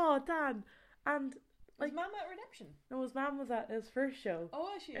it's like, oh, Dan. And like, was Mom at Redemption? No, his mom was at his first show.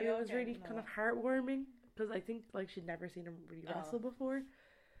 Oh, was she? And it was really kind of heartwarming, because I think like she'd never seen him really wrestle before,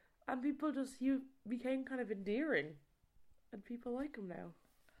 and people you became kind of endearing, and people like him now.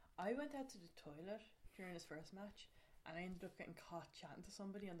 I went out to the toilet during his first match, and I ended up getting caught chatting to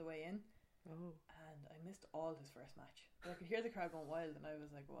somebody on the way in. Oh. And I missed all his first match. But I could hear the crowd going wild, and I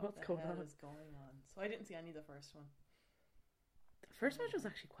was like, what's the going hell on? is going on? So I didn't see any of the first one. The first match was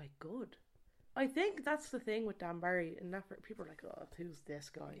actually quite good. I think that's the thing with Dan Barry, and people are like, oh, who's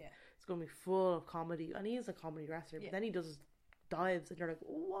this guy? Yeah. It's going to be full of comedy, and he is a comedy wrestler, but then he does dives, and you're like,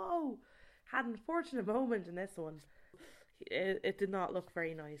 whoa! Had an unfortunate moment in this one. It did not look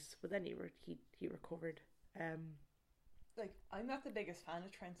very nice, but then he recovered. Like, I'm not the biggest fan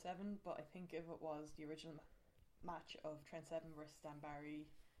of Trent Seven, but I think if it was the original match of Trent Seven versus Dan Barry,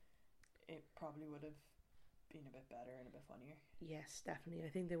 it probably would have been a bit better and a bit funnier. Yes, definitely. I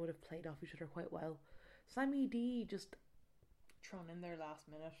think they would have played off each other quite well. Sammy D just thrown in there last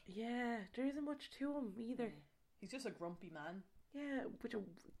minute. Yeah, there isn't much to him either. He's just a grumpy man. Yeah, do you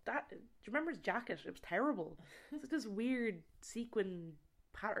remember his jacket? It was terrible. It's like this weird sequin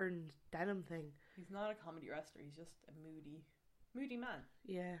patterned denim thing. He's not a comedy wrestler. He's just a moody man.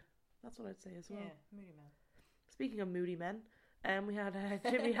 Yeah, that's what I'd say as well. Yeah, moody man. Speaking of moody men, we had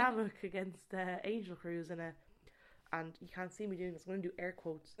Jimmy Havoc against Angel Cruz and you can't see me doing this, I'm going to do air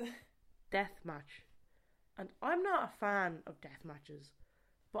quotes, death match. And I'm not a fan of death matches,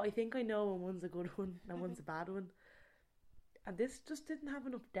 but I think I know when one's a good one and one's a bad one. And this just didn't have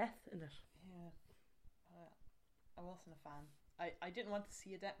enough death in it. Yeah, I wasn't a fan. I didn't want to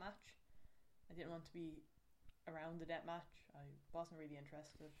see a death match. I didn't want to be around the death match. I wasn't really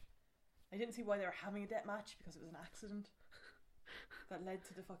interested. I didn't see why they were having a death match, because it was an accident that led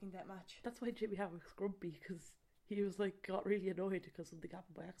to the fucking death match. That's why Jimmy Havoc's grumpy, because he was like, got really annoyed because something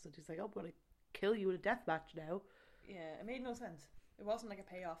happened by accident. He's like, I'm going to kill you in a death match now. Yeah, it made no sense. It wasn't like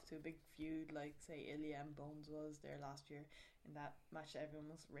a payoff to a big feud like, say, Ilya and Bones was there last year in that match that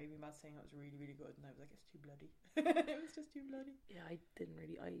everyone was raving about, saying it was really, really good, and I was like, it's too bloody. It was just too bloody. Yeah, I think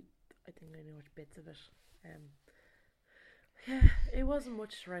I knew much bits of it. Yeah, it wasn't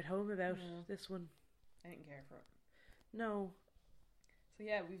much to write home about this one. I didn't care for it. No. So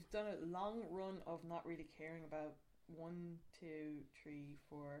yeah, we've done a long run of not really caring about 1, 2, 3,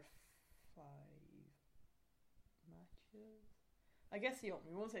 4, 5 matches. I guess the opener.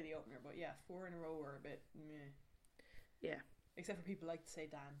 We won't say the opener, but yeah, 4 in a row were a bit meh. Yeah. Except for people like to say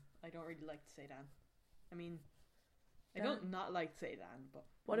Dan. I don't really like to say Dan. I mean, I don't not like to say Dan, but...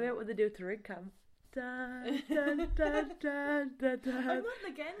 What about when they do it to ring cam? Dun, dun, dun, dun, dun, dun. I'm not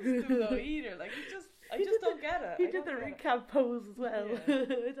against him though either. Like, I just don't get it. He did the ring cam pose as well. Yeah.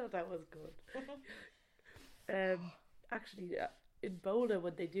 I thought that was good. Actually, in Bola,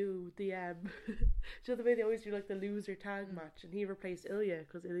 when they do the you know the way they always do like the loser tag match, and he replaced Ilya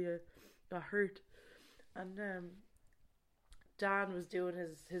because Ilya got hurt, and Dan was doing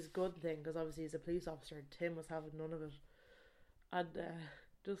his gun thing because obviously he's a police officer, and Tim was having none of it, and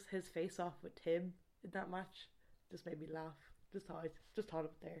just his face off with Tim in that match just made me laugh. Just thought of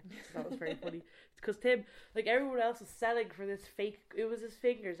it there. That was very funny. It's because Tim, like everyone else, was selling for this fake. It was his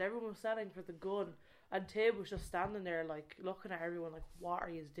fingers. Everyone was selling for the gun, and Tim was just standing there, like looking at everyone, like, "What are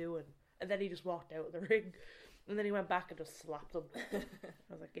you doing?" And then he just walked out of the ring, and then he went back and just slapped him. I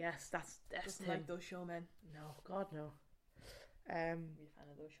was like, "Yes, that's Doesn't Tim." like those showmen. No, God no. Be a fan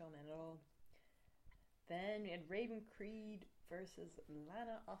of those showmen at all. Then we had Raven Creed versus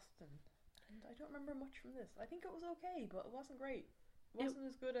Lana Austin. And I don't remember much from this. I think it was okay, but it wasn't great. It wasn't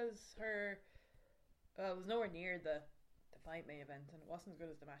as good as her It was nowhere near the fight main event, and it wasn't as good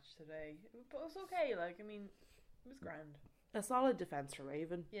as the match today. But it was okay. Like, I mean, it was grand. A solid defense for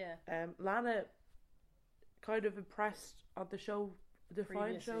Raven. Yeah. Lana kind of impressed on the show, the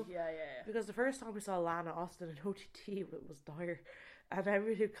Defiant show. Yeah. Because the first time we saw Lana Austin in OTT, it was dire, and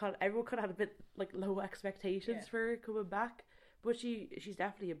everyone kind of had a bit like low expectations for her coming back. But she's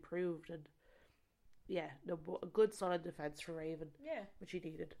definitely improved, and a good solid defense for Raven. Yeah, which she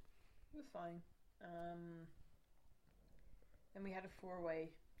needed. It was fine. Then we had a 4-way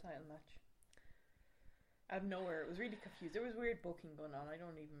title match. Out of nowhere, it was really confused. There was weird booking going on. I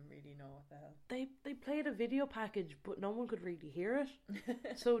don't even really know what the hell. They played a video package, but no one could really hear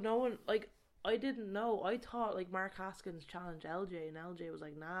it. So no one, like, I didn't know. I thought, like, Mark Haskins challenged LJ, and LJ was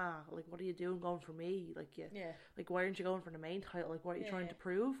like, nah, like, what are you doing going for me? Like, like, why aren't you going for the main title? Like, what are you trying to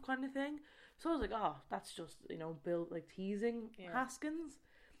prove, kind of thing? So I was like, oh, that's just, Bill, like, teasing Haskins.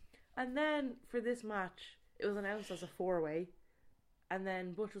 And then, for this match, it was announced as a 4-way. And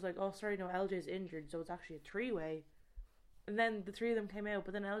then Butch was like, oh, sorry, no, LJ's injured, so it's actually a 3-way. And then the three of them came out,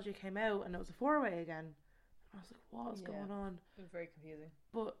 but then LJ came out, and it was a 4-way again. I was like, what's going on? It was very confusing.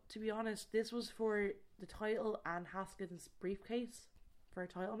 But to be honest, this was for the title and Haskins' briefcase for a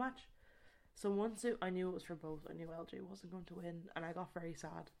title match. So once I knew it was for both, I knew LJ wasn't going to win, and I got very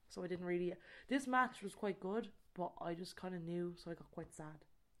sad. So I didn't really... This match was quite good, but I just kind of knew, so I got quite sad.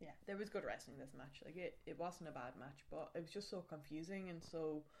 Yeah, there was good wrestling this match. Like, it wasn't a bad match, but it was just so confusing and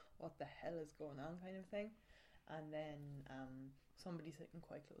so what the hell is going on kind of thing. And then somebody sitting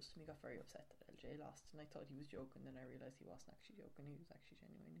quite close to me got very upset that LJ lost, and I thought he was joking. Then I realised he wasn't actually joking. He was actually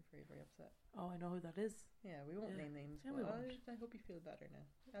genuinely very, very upset. Oh, I know who that is. Yeah, we won't name names, but I hope you feel better now.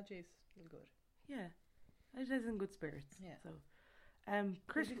 LJ's feel good. Yeah, LJ's in good spirits. Yeah. So,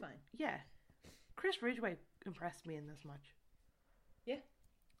 Chris, he'll be fine. Yeah, Chris Ridgway impressed me in this match. Yeah,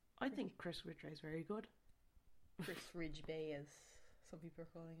 I think Chris Ridgway is very good. Chris Ridgway, as some people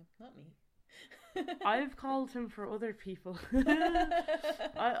are calling him, not me. I've called him for other people.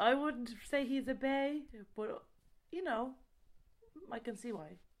 I wouldn't say he's a bae, but I can see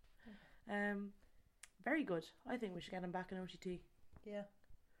why. Very good. I think we should get him back in OTT. Yeah.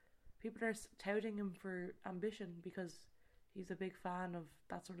 People are touting him for Ambition because he's a big fan of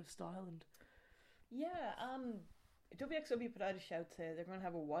that sort of style. And WXW put out a shout to they're going to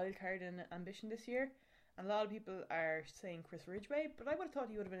have a wild card in Ambition this year, and a lot of people are saying Chris Ridgway, but I would have thought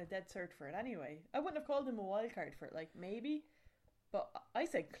he would have been a dead cert for it anyway. I wouldn't have called him a wild card for it, like maybe, but I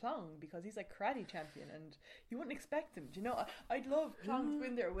said Klong because he's like karate champion, and you wouldn't expect him. Do you know? I'd love Klong to go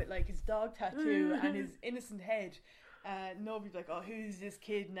in there with like his dog tattoo and his innocent head. Nobody'd be like, oh, who's this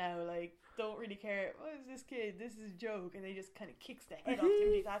kid now? Like, don't really care. What is this kid? This is a joke. And they just kind of kicks the head off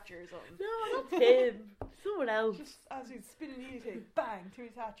Timothy Thatcher or something. No, not him. Someone else. Just as he's spinning the anything, bang,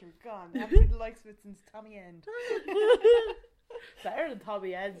 Timothy Thatcher, gone. Haven't been the likes of it since Tommy End. Better than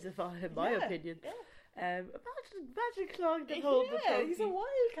Tommy End's, in my opinion. Yeah. Imagine Klong to hold the trophy. He's a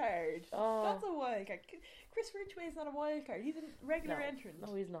wild card. Oh. That's a wild card. Chris Ridgway is not a wild card. He's a regular entrant.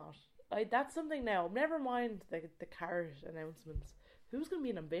 No, he's not. That's something now. Never mind the carrot announcements. Who's going to be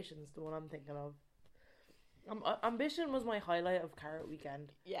in Ambition's the one I'm thinking of? Ambition was my highlight of Carrot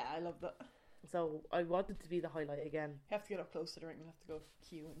Weekend. Yeah, I love that. So I wanted to be the highlight again. You have to get up close to the ring. You have to go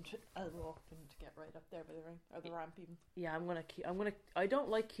queue and elbow up and get right up there by the ring or the ramp even. Yeah, I'm gonna queue. I don't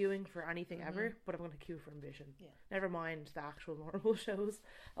like queuing for anything ever, but I'm gonna queue for Ambition. Yeah. Never mind the actual normal shows.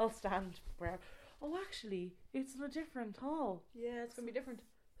 I'll stand where. Oh, actually, it's in a different hall. Yeah, it's gonna be different.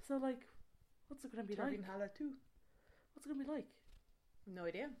 So, like, what's it going to be like? Hala too. What's it going to be like? No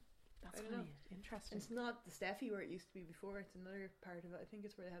idea. That's going to be interesting. It's not the Steffi where it used to be before. It's another part of it. I think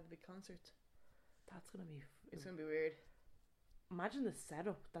it's where they have the big concerts. That's going to be... It's going to be weird. Imagine the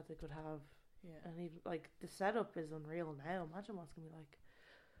setup that they could have. Yeah. And even, like, the setup is unreal now. Imagine what it's going to be like.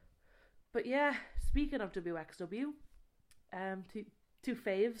 But yeah, speaking of WXW, two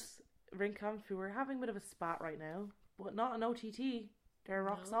faves, Ringkampf, who are having a bit of a spat right now, but not an OTT. They're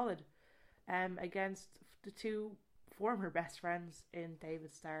rock solid. Against the two former best friends in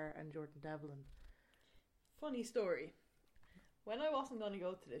David Starr and Jordan Devlin. Funny story. When I wasn't going to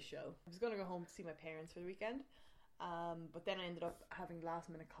go to this show, I was going to go home to see my parents for the weekend. But then I ended up having last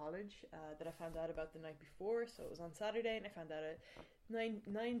minute college that I found out about the night before. So it was on Saturday, and I found out at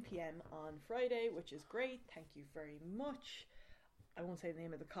 9 p.m. on Friday, which is great. Thank you very much. I won't say the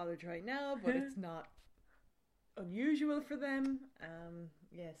name of the college right now, but it's not unusual for them.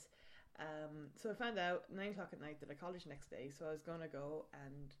 Yes. So I found out 9 o'clock at night that I college next day, so I was gonna go,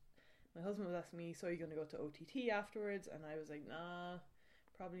 and my husband was asking me, so are you gonna go to OTT afterwards? And I was like, nah,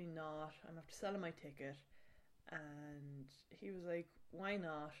 probably not. I'm after selling my ticket. And he was like, why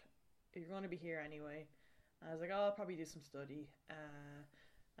not? you're going to be here anyway. And I was like, oh, I'll probably do some study.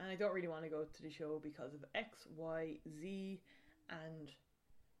 And I don't really want to go to the show because of X, Y, Z.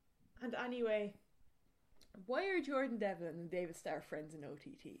 And anyway, why are Jordan Devlin and David Starr friends in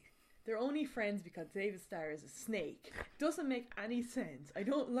OTT? They're only friends because David Starr is a snake. Doesn't make any sense. I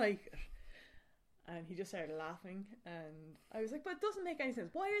don't like it. And he just started laughing, and I was like, but it doesn't make any sense.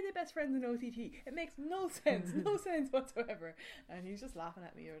 Why are they best friends in OTT? It makes no sense, no sense whatsoever. And he's just laughing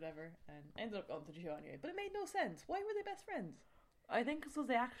at me or whatever, and ended up going to the show anyway. But it made no sense. Why were they best friends? I think because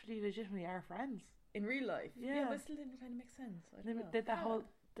they actually legitimately are friends. In real life? Yeah. But it still didn't kind of make sense. I They don't know. did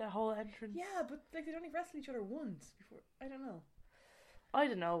the whole entrance. Yeah, but like they'd only wrestled each other once before. I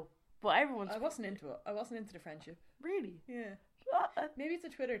don't know. But everyone's... I wasn't into it. I wasn't into the friendship. Really? Yeah. Maybe it's a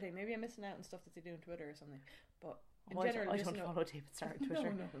Twitter thing. Maybe I'm missing out on stuff that they do on Twitter or something. But in general, I don't follow David Starr on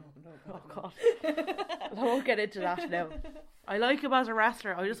Twitter. No. Oh God. I won't get into that now. I like him as a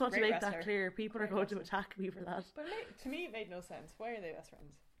wrestler. I just want to Great make wrestler. that clear. People Great are going wrestler. to attack me for that. But to me, it made no sense. Why are they best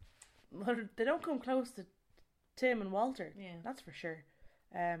friends? Well, they don't come close to Tim and Walter. Yeah. That's for sure.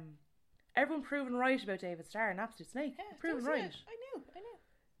 Everyone proven right about David Starr, an absolute snake. Yeah, proven totally. right. I knew.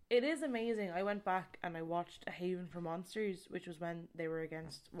 It is amazing. I went back and I watched A Haven for Monsters, which was when they were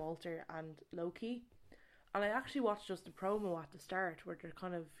against Walter and Loki. And I actually watched just the promo at the start where they're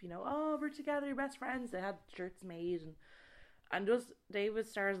kind of, oh, we're together, you're best friends. They had shirts made and just David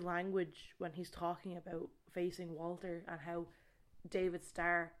Starr's language when he's talking about facing Walter and how David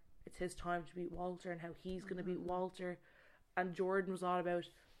Starr, it's his time to beat Walter and how he's going to beat Walter. And Jordan was all about,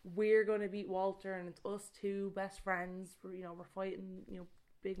 we're going to beat Walter and it's us two best friends. We're fighting,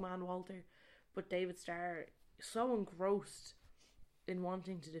 big man Walter. But David Starr is so engrossed in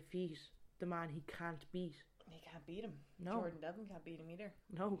wanting to defeat the man he can't beat. He can't beat him. No. Jordan Devlin can't beat him either.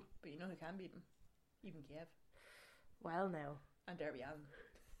 No. But who can beat him? Even Kiev. Well, now. And Darby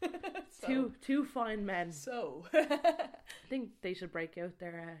Allin. Two fine men. So. I think they should break out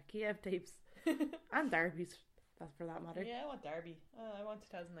their Kiev tapes. And Darby's, that's for that matter. Yeah, I want Darby. I want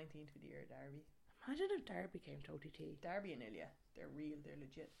 2019 to be the year of Darby. Imagine if Darby came to OTT. Darby and Ilya. They're real. They're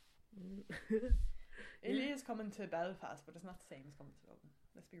legit. Ilya is coming to Belfast, but it's not the same as coming to Dublin.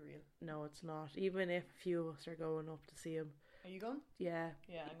 Let's be real. No, it's not. Even if a few of us are going up to see him. Are you going? Yeah.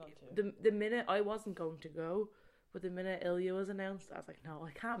 Yeah, I'm going to. The minute I wasn't going to go, but the minute Ilya was announced, I was like, no,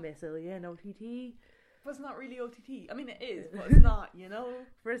 I can't miss Ilya in OTT. But it's not really OTT. I mean, it is, but it's not,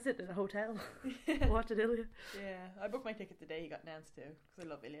 We're sitting in a hotel watching Ilya. Yeah, I booked my ticket the day he got announced too, because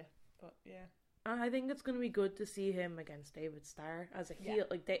I love Ilya. But yeah. I think it's going to be good to see him against David Starr as a heel. Yeah.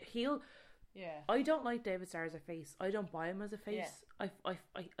 Like, heel. Yeah. I don't like David Starr as a face. I don't buy him as a face. Yeah.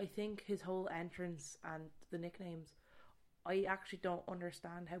 I think his whole entrance and the nicknames, I actually don't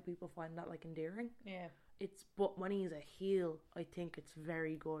understand how people find that endearing. Yeah. But when he's a heel, I think it's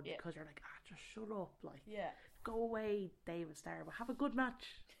very good because you're like, just shut up, go away, David Starr, but have a good match.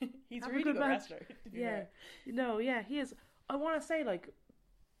 He's have a really good wrestler. Yeah, he is. I want to say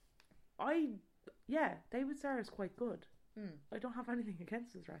David Starr is quite good. I don't have anything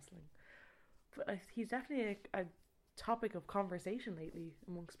against his wrestling, but he's definitely a topic of conversation lately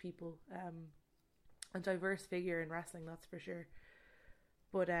amongst people. A diverse figure in wrestling, that's for sure.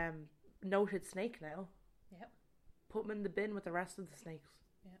 But noted snake now. Yep. Put him in the bin with the rest of the snakes.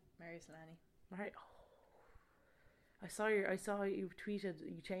 Yeah, Mary Solani. Right. Oh. I saw you tweeted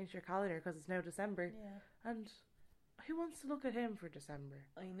you changed your calendar because it's now December. Yeah. And who wants to look at him for December?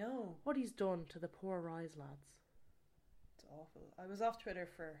 I know. What he's done to the poor Rise lads. It's awful. I was off Twitter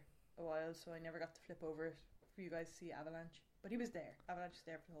for a while, so I never got to flip over for you guys to see Avalanche. But he was there. Avalanche was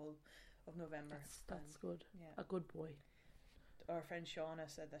there for the whole of November. That's good. Yeah. A good boy. Our friend Shauna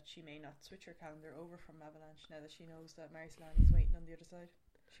said that she may not switch her calendar over from Avalanche now that she knows that Mary Solani's waiting on the other side.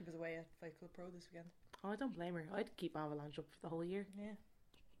 She was away at Fight Club Pro this weekend. Oh, I don't blame her. I'd keep Avalanche up for the whole year. Yeah.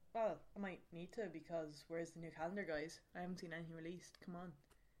 Well, I might need to because where's the new calendar, guys? I haven't seen anything released. Come on.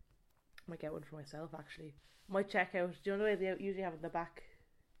 I might get one for myself, actually. Might check out. Do you know the way they usually have it in the back?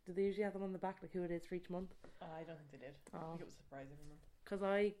 Do they usually have them on the back, like who it is for each month? I don't think they did. I think it was a surprise every month.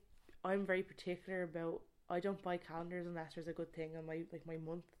 Because I'm very particular about. I don't buy calendars unless there's a good thing on my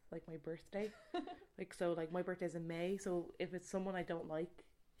month, like my birthday. My birthday's in May, so if it's someone I don't like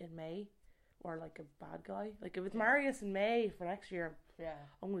in May, or like a bad guy, like if it's Marius in May for next year,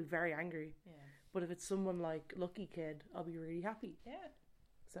 I'm gonna be very angry. Yeah. But if it's someone like Lucky Kid, I'll be really happy. Yeah.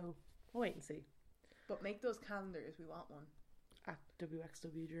 So we'll wait and see. But make those calendars. We want one. At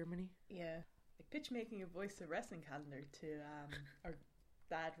WXW Germany. Yeah. Like pitch making a Voice of Wrestling calendar to our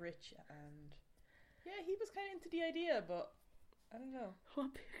dad Rich, and yeah, he was kind of into the idea, but I don't know.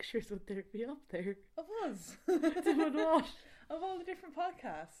 What pictures would there be up there? Of us. Doing what? Of all the different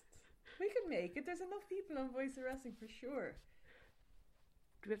podcasts. We could make it. There's enough people on Voice of Wrestling for sure.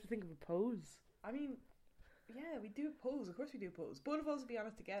 Do we have to think of a pose? I mean, yeah, we do a pose. Of course we do a pose. Both of us would be on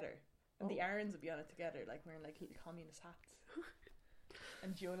it together. And the Aarons would be on it together, like wearing like little communist hats.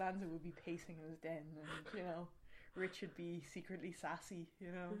 And Joe Lanza would be pacing in his den, and you know, Rich would be secretly sassy,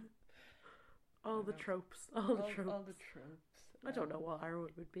 you know. All the tropes. All the tropes. I don't know what our one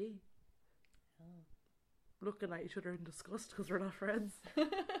would be. Oh. Looking at each other in disgust because we're not friends.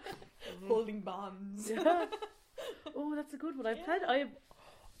 Holding bonds. Yeah. Oh, that's a good one.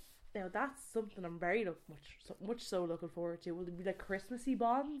 Now that's something I'm very much so looking forward to. Will it be like Christmassy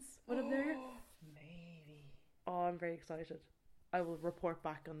bonds when I'm there? Maybe. Oh, I'm very excited. I will report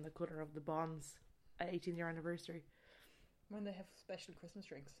back on the colour of the bonds at 18th year anniversary. When they have special Christmas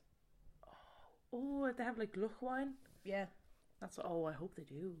drinks. Oh, they have like Gluck wine? Yeah. That's what, I hope they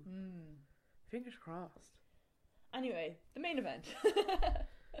do. Fingers crossed. Anyway, the main event.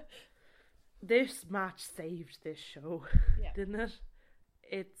 This match saved this show, didn't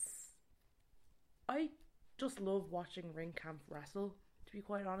it? I just love watching Ring Camp wrestle, to be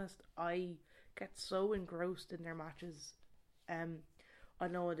quite honest. I get so engrossed in their matches. I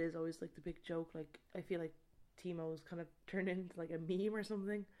know it is always like the big joke, like I feel like Timo's kind of turned into like a meme or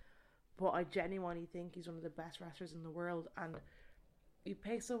something, but I genuinely think he's one of the best wrestlers in the world, and you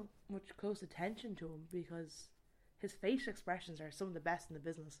pay so much close attention to him because his facial expressions are some of the best in the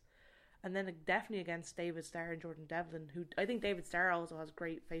business. And then definitely against David Starr and Jordan Devlin, who I think David Starr also has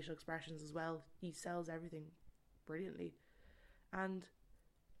great facial expressions as well. He sells everything brilliantly. And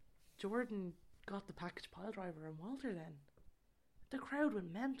Jordan got the package pile driver on Walter then. The crowd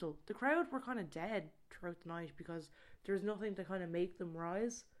went mental. The crowd were kind of dead throughout the night because there was nothing to kind of make them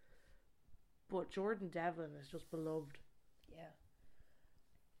rise. But Jordan Devlin is just beloved. Yeah.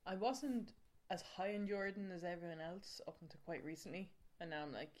 I wasn't as high on Jordan as everyone else up until quite recently. And now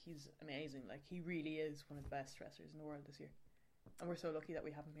I'm like, he's amazing. Like, he really is one of the best wrestlers in the world this year. And we're so lucky that we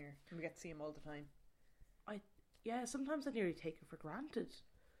have him here. And we get to see him all the time. Sometimes I nearly take it for granted.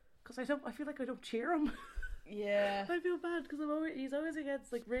 Because I feel like I don't cheer him. Yeah. I feel bad because he's always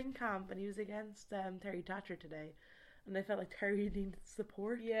against like Ring Camp, and he was against Terry Thatcher today. And I felt like Terry needed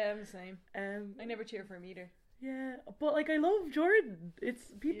support. Yeah, I'm the same. I never cheer for him either. Yeah, but like I love Jordan. It's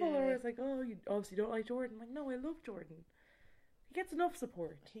people are always like, oh, you obviously don't like Jordan. I'm like, no, I love Jordan. He gets enough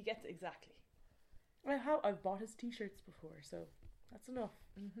support. He gets exactly. I've bought his t-shirts before, so that's enough.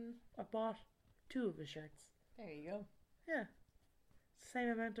 I bought 2 of his shirts. There you go. Yeah, it's the same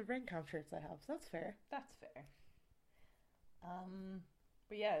amount of Ring Camp shirts I have, so that's fair. That's fair.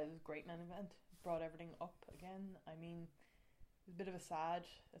 But yeah, it was a great main event. Brought everything up again. I mean, it was a bit of a sad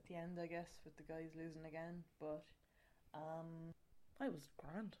at the end, I guess, with the guys losing again. But I was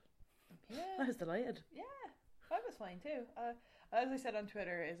grand. Yeah, I was delighted. Yeah. I was fine too. As I said on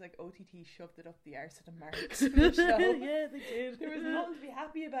Twitter, it's like OTT shoved it up the arse of the marks in the show. Yeah, they did. There was nothing to be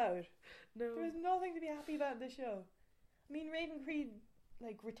happy about. No. There was nothing to be happy about in this show. I mean, Raven Creed,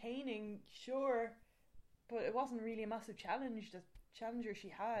 like, retaining, sure, but it wasn't really a massive challenge. The challenger she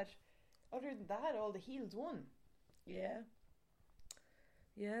had, other than that, all the heels won. Yeah.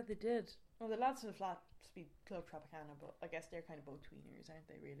 Yeah, they did. Well, the lads from the Flat Speed Club Tropicana, but I guess they're kind of both tweeners, aren't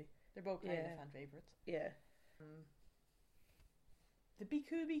they, really? They're both kind of fan favourites. Yeah. Did Be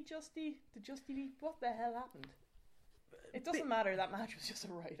Cool beat Justy? Did Justy beat? What the hell happened? It doesn't matter. That match was just a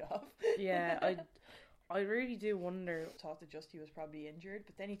write-off. Yeah, I really do wonder. Thought that Justy was probably injured,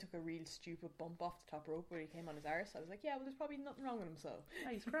 but then he took a real stupid bump off the top rope where he came on his arse. I was like, yeah, well, there's probably nothing wrong with him, so. Oh,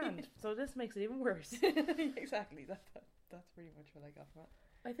 he's grand. So this makes it even worse. Exactly. That's pretty much what I got from it.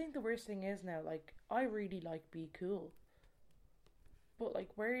 I think the worst thing is now, like, I really like Be Cool. But, like,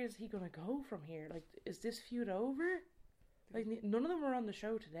 where is he going to go from here? Like, is this feud over? Like, none of them were on the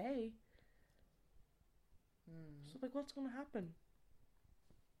show today. So, like, what's going to happen?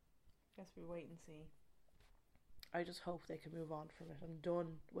 Guess we wait and see. I just hope they can move on from it. I'm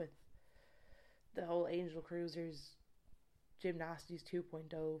done with the whole Angel Cruisers Gymnasties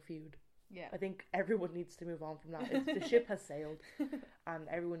 2.0 feud. Yeah. I think everyone needs to move on from that. The ship has sailed. And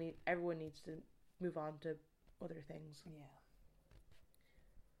everyone needs to move on to other things. Yeah.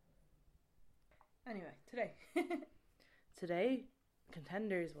 Anyway, today,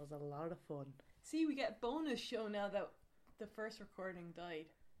 Contenders was a lot of fun. See, we get a bonus show now that the first recording died.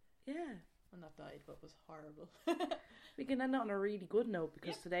 Yeah. Well, not died, but was horrible. We can end it on a really good note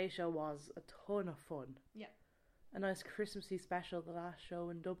because today's show was a ton of fun. Yeah. A nice Christmassy special, the last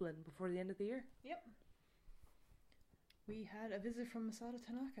show in Dublin before the end of the year. Yep. We had a visit from Masato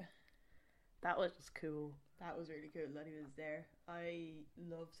Tanaka. That was just cool. That was really cool that he was there. I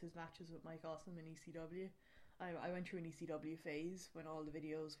loved his matches with Mike Awesome in ECW. I went through an ECW phase when all the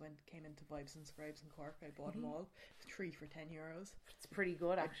videos came into Vibes and Scribes in Cork. I bought them all, 3 for €10. It's pretty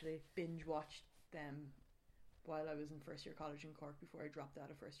good, actually. Binge watched them while I was in first year college in Cork before I dropped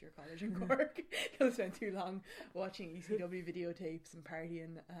out of first year college in Cork because I spent too long watching ECW videotapes and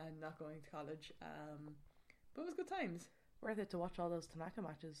partying and not going to college. But it was good times. Worth it to watch all those Tanaka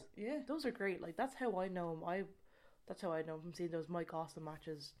matches. Yeah, those are great. Like that's how I know him. That's how I know him from seeing those Mike Austin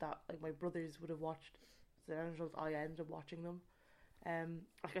matches that like my brothers would have watched. So I ended up watching them.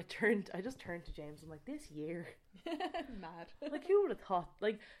 Like I just turned to James. I'm like, this year, mad. Like who would have thought?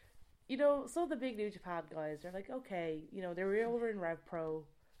 Like, you know, some of the big New Japan guys, they're like, okay, you know, they were over in Rev Pro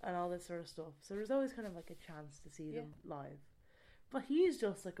and all this sort of stuff. So there's always kind of like a chance to see them live. But he's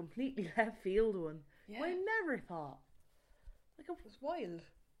just a completely left field one. Yeah. I never thought. Like it was wild.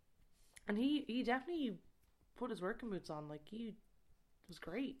 And he definitely put his working boots on. Like he was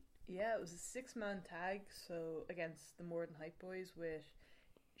great. Yeah, it was a 6-man tag, so against the Morden Hype Boys with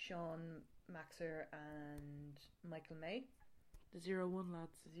Sean Maxer and Michael May. The 0-1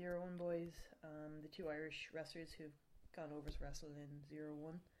 lads. The 0-1 boys. The 2 Irish wrestlers who've gone over to wrestle in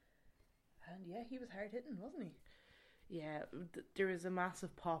 0-1. And yeah, he was hard hitting, wasn't he? Yeah, there was a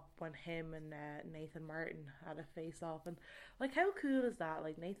massive pop when him and Nathan Martin had a face off. And like, how cool is that?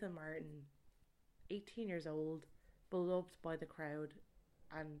 Like, Nathan Martin, 18 years old, beloved by the crowd,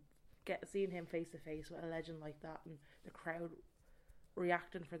 and seeing him face to face with a legend like that, and the crowd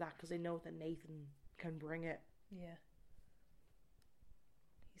reacting for that because they know that Nathan can bring it. Yeah.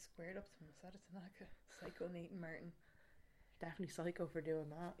 He squared up to Masato Tanaka. Psycho Nathan Martin. Definitely psycho for doing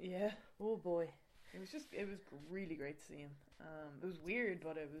that. Yeah. Oh boy. It was really great to see him. It was weird,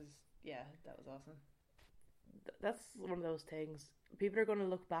 but that was awesome. That's one of those things. People are going to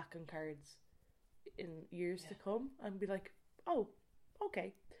look back on cards in years to come and be like, oh,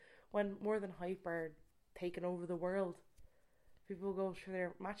 okay. When More Than Hype are taking over the world, people will go through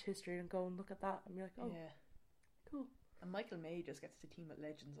their match history and go and look at that and be like, oh, yeah, cool. And Michael May just gets to team with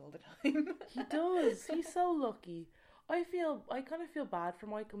legends all the time. He does. He's so lucky. I kind of feel bad for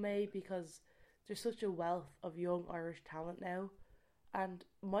Michael May because there's such a wealth of young Irish talent now, and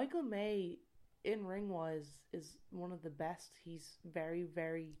Michael May, in ring wise, is one of the best. He's very,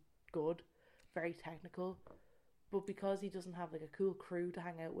 very good, very technical, but because he doesn't have like a cool crew to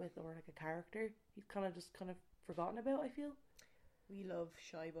hang out with or like a character, he's kind of forgotten about, I feel. We love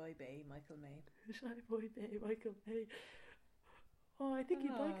Shy Boy Bay, Michael May. Shy Boy Bay, Michael May. Oh, I think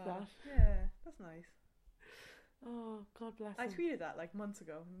you'd like that. Yeah, that's nice. Oh, God bless him. I tweeted that like months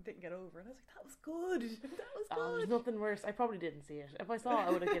ago and didn't get over it. I was like, that was good. That was good. There's nothing worse. I probably didn't see it. If I saw it,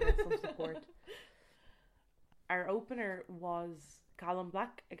 I would have given some support. Our opener was Callum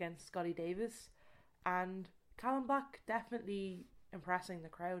Black against Scotty Davis, and Callum Black definitely impressing the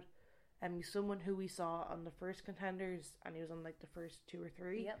crowd. He's someone who we saw on the first Contenders, and he was on like the first 2 or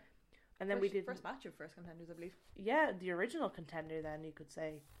 3. Yep. And then we did first match of First Contenders, I believe. Yeah, the original Contender, then you could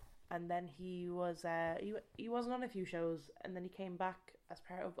say. And then he was he wasn't on a few shows, and then he came back as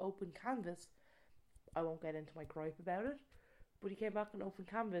part of Open Canvas. I won't get into my gripe about it, but he came back on Open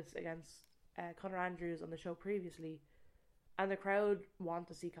Canvas against Conor Andrews on the show previously, and the crowd want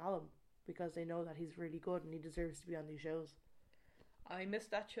to see Callum because they know that he's really good and he deserves to be on these shows. I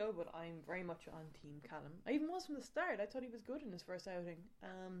missed that show, but I'm very much on Team Callum. I even was from the start. I thought he was good in his first outing. I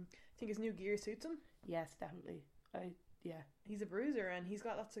think his new gear suits him. Yes, definitely. Yeah. He's a bruiser and he's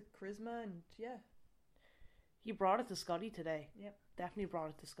got lots of charisma and yeah. He brought it to Scotty today. Yep. Definitely brought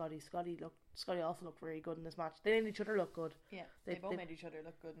it to Scotty. Scotty also looked very good in this match. They made each other look good. Yeah, they both made each other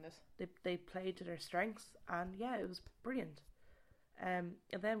look good in this. They played to their strengths and yeah, it was brilliant. And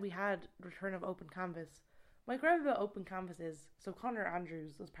then we had return of Open Canvas. My gripe about Open Canvas is, so Conor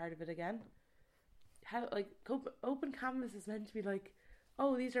Andrews was part of it again. How Open Canvas is meant to be like,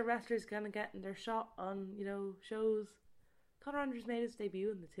 oh, these are wrestlers gonna get their shot on, shows. Conor Andrews made his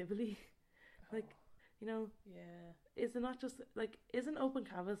debut in the Tivoli. Yeah. Is it not just, isn't Open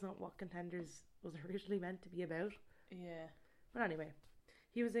Canvas not what Contenders was originally meant to be about? Yeah. But anyway,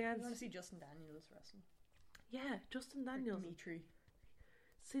 he was against... You want to see Justin Daniels wrestling? Yeah, Justin Daniels. Or Dimitri.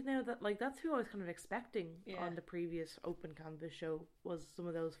 See, now that, that's who I was kind of expecting on the previous Open Canvas show, was some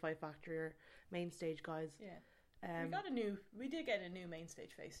of those Fight Factory or main stage guys. Yeah. We did get a new main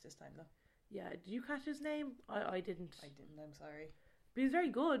stage face this time though. Yeah, did you catch his name? I didn't. I'm sorry. But he's very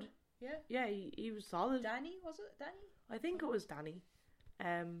good. Yeah. Yeah, he was solid. Danny, was it? Danny? I think it was Danny.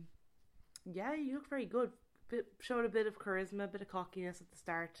 Yeah, he looked very good. Showed a bit of charisma, a bit of cockiness at the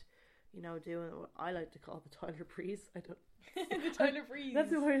start. Doing what I like to call the Tyler Breeze. I don't. The Tyler Breeze.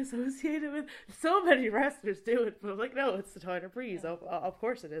 That's who I associate it with. So many wrestlers do it, but I'm like, no, it's the Tyler Breeze. Of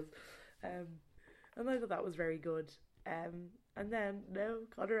course it is. And I thought that was very good. And then now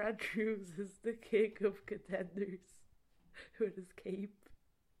Conor Andrews is the king of contenders with his cape.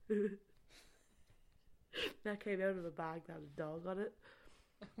 That came out of a bag that had a dog on it.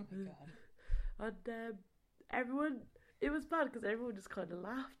 Oh my god. And everyone, it was bad because everyone just kind of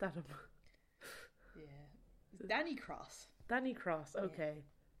laughed at him. Yeah. Danny Cross. Danny Cross, okay.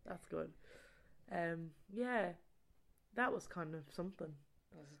 That's good. Yeah. That was kind of something.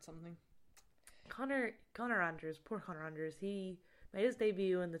 Was it something? Conor Andrews, poor Conor Andrews, he made his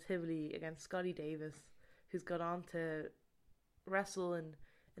debut in the Tivoli against Scotty Davis, who's got on to wrestle in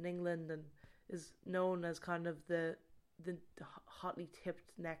England and is known as kind of the hotly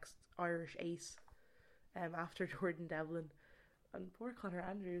tipped next Irish ace after Jordan Devlin. And poor Conor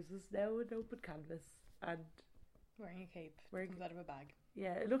Andrews is now an open canvas and wearing a cape. Comes out of a bag.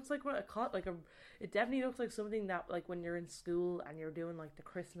 Yeah, it looks like it definitely looks like something that like when you're in school and you're doing like the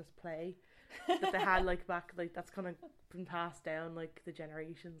Christmas play that they had like back, like that's kind of been passed down like the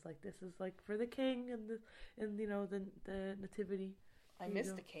generations. Like this is like for the king and you know the nativity. I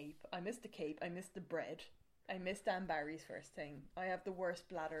missed the cape. I missed the bread. I missed Dan Barry's first thing. I have the worst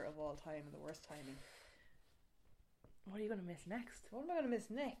bladder of all time and the worst timing. What are you gonna miss next? What am I gonna miss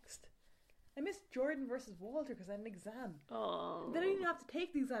next? I missed Jordan versus Walter because I had an exam. Oh. Then I didn't have to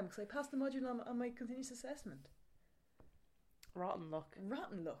take the exam because I passed the module on my continuous assessment. Rotten luck.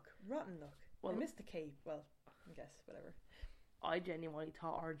 Well, I missed the cape. Well, I guess, whatever. I genuinely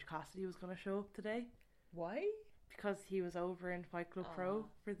thought Orange Cassidy was going to show up today. Why? Because he was over in Fight Club Pro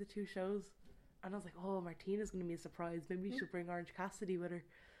for the 2 shows. And I was like, oh, Martina's going to be a surprise. Maybe she'll bring Orange Cassidy with her.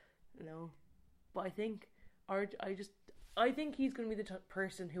 No. But I think I think he's going to be the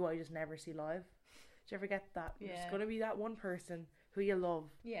person who I just never see live. Do you ever get that? Yeah. There's going to be that one person who you love,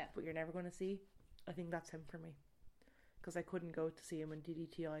 yeah, but you're never going to see. I think that's him for me. Because I couldn't go to see him in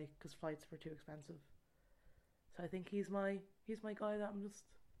DDTI because flights were too expensive. So I think he's my guy that I'm just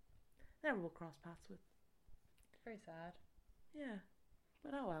never will cross paths with. Very sad. Yeah,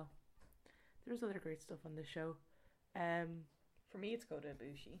 but oh well. There's other great stuff on this show. For me, it's Kota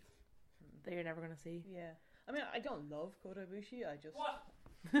Ibushi. That you're never going to see. Yeah. I mean, I don't love Kota Ibushi. I just What?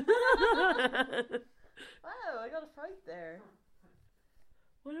 Wow, I got a fright there.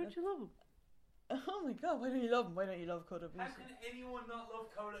 Why don't you love him? Oh my god, why don't you love him? Why don't you love Kota Ibushi? How can anyone not love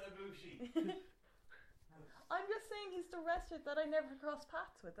Kota Ibushi? I'm just saying he's the wrestler that I never cross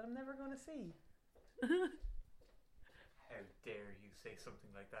paths with, that I'm never going to see. How dare you say something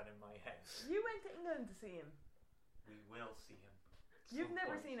like that in my house? You went to England to see him. We will see him. You've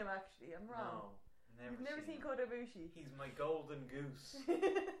never seen him, actually. I'm wrong. No, You've never seen Kota Ibushi. He's my golden goose.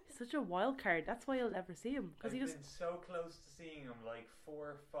 He's such a wild card. That's why you'll never see him. I've been so close to seeing him like 4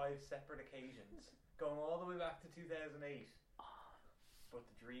 or 5 separate occasions, going all the way back to 2008. But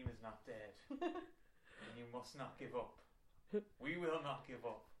the dream is not dead, and you must not give up. We will not give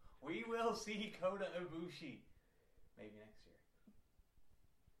up. We will see Kota Ibushi. Maybe next year.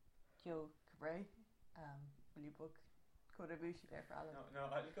 Yo, Cabray, will you book Kota Ibushi there for Alan?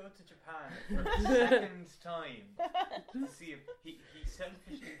 No, I'll go to Japan for the second time to see if he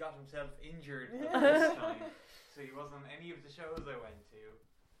selfishly got himself injured the first time, so he wasn't on any of the shows I went to.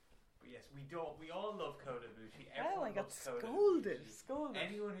 But yes, we all love Kota Ibushi. Everyone I got loves Kota scolded. Ibushi.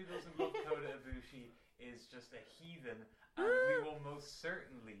 Anyone who doesn't love Kota Ibushi is just a heathen, and we will most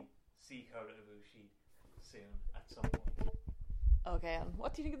certainly see Kota Ibushi soon at some point. Okay, Alan,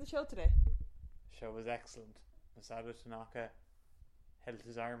 what do you think of the show today? Show was excellent. Masato Tanaka held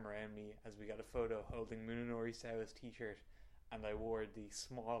his arm around me as we got a photo holding Munenori Sawa's t-shirt, and I wore the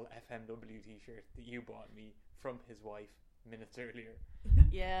small FMW t-shirt that you bought me from his wife minutes earlier.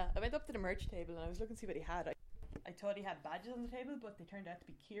 Yeah, I went up to the merch table and I was looking to see what he had. I thought he had badges on the table, but they turned out to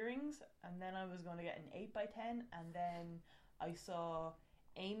be keyrings, and then I was going to get an 8x10, and then I saw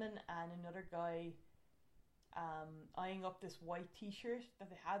Eamon and another guy eyeing up this white t-shirt that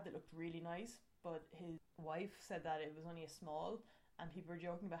they had that looked really nice, but his wife said that it was only a small, and people were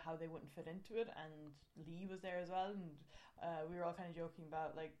joking about how they wouldn't fit into it, and Lee was there as well, and we were all kind of joking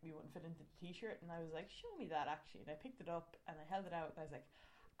about like we wouldn't fit into the t-shirt, and I was like, show me that actually, and I picked it up and I held it out and I was like,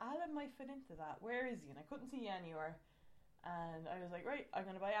 Alan might fit into that, where is he? And I couldn't see anywhere, and I was like, right, I'm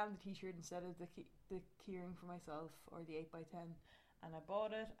going to buy Alan the t-shirt instead of the keyring for myself, or the 8x10, and I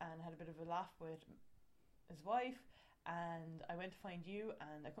bought it and had a bit of a laugh with his wife. And I went to find you,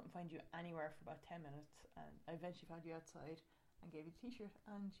 and I couldn't find you anywhere for about 10 minutes, and I eventually found you outside and gave you the t-shirt,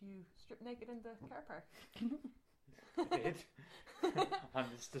 and you stripped naked in the car park. I did. On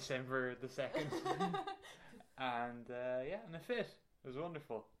this December the 2nd. And and it fit. It was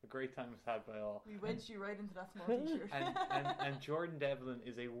wonderful. A great time was had by all. We wedged you right into that small t-shirt. And Jordan Devlin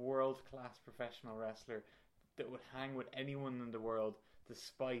is a world-class professional wrestler that would hang with anyone in the world,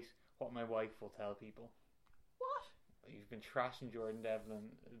 despite what my wife will tell people. What? You've been trashing Jordan Devlin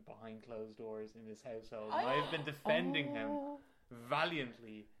behind closed doors in this household. I've been defending him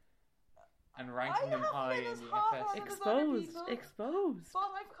valiantly and ranking him high in the FS. Exposed. But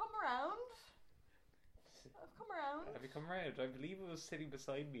I've come around. Have you come around? I believe it was sitting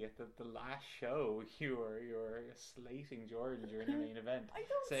beside me at the last show. You were slating Jordan during the main event,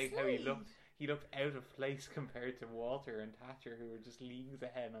 saying how he looked out of place compared to Walter and Thatcher, who were just leagues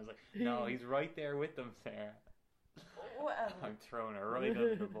ahead. And I was like, no, he's right there with them, Sarah. Well, I'm throwing her right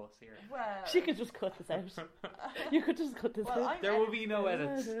under the bus here. Well, she could just cut this out. You could just cut this out. There will be no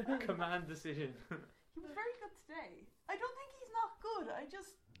edits. Command decision. He was very good today. I don't think he's not good. I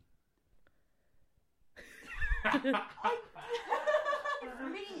just.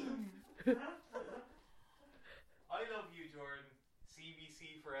 Leave. I love you, Jordan.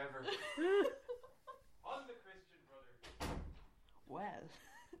 CBC forever. I'm the Christian brother. Well,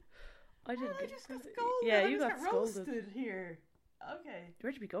 I didn't. I just got scolded. Yeah, you got roasted scolded here. Okay.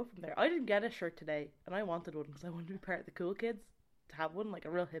 Where did we go from there? I didn't get a shirt today, and I wanted one because I wanted to be part of the cool kids, to have one like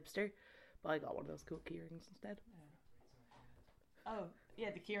a real hipster. But I got one of those cool key rings instead. Yeah. Oh, yeah,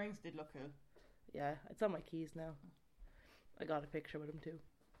 the key rings did look cool. Yeah, it's on my keys now. I got a picture with him too.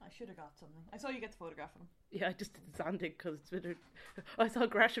 I should have got something. I saw you get the photograph of him. Yeah, I just did Zandig because I saw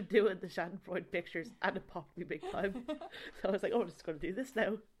Gresham doing the Schadenfreude pictures and it popped me big time. So I was like, oh, I'm just going to do this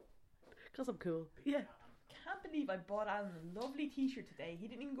now. Because I'm cool. Yeah. Can't believe I bought Alan a lovely t-shirt today. He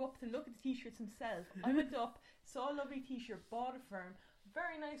didn't even go up to look at the t-shirts himself. I went up, saw a lovely t-shirt, bought it for him.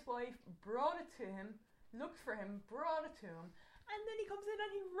 Very nice wife, brought it to him, looked for him, brought it to him, and then he comes in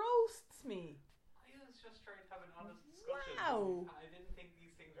and he roasts me. I was just trying to have an honest discussion. Wow. I didn't think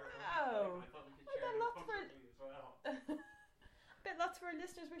these things were wow. I thought we could share them comfortably as well. Bet lots of our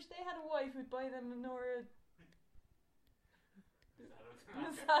listeners wish they had a wife who'd buy them a Nora.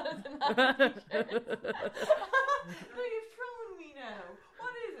 No, you've thrown me now.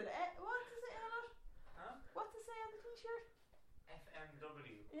 What is it? What does it on it? Huh? What's it say on the t-shirt?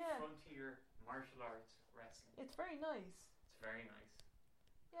 FMW. Yeah. Frontier Martial Arts Wrestling. It's very nice. It's very nice.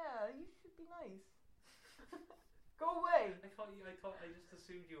 Yeah, you should be nice. Go away. I just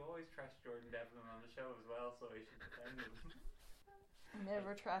assumed you always trash Jordan Devlin on the show as well, so I should defend him.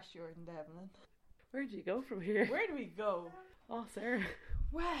 Never trash Jordan Devlin. Where did you go from here? Where do we go? Oh, Sarah.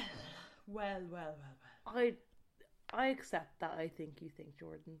 Well. I accept that. I think you think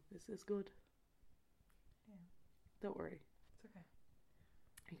Jordan is good. Yeah. Don't worry. It's okay.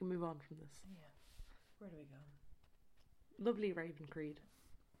 You can move on from this. Yeah. Where do we go? Lovely Raven Creed.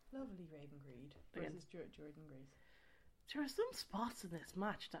 Lovely Raven Creed versus Jordan Grace. There are some spots in this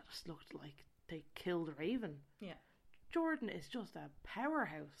match that just looked like they killed Raven. Yeah. Jordan is just a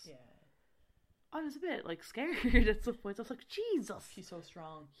powerhouse. Yeah. I was a bit like scared at some points. I was like, Jesus. She's so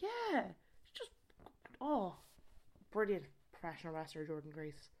strong. Yeah. She's just brilliant professional wrestler, Jordan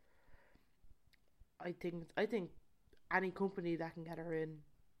Grace. I think any company that can get her in.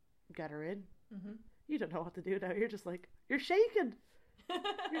 Mm-hmm. You don't know what to do now. You're just like, you're shaking.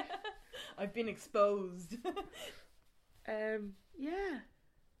 I've been exposed. Yeah.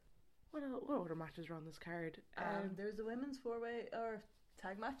 What other matches are on this card? There's a women's four-way or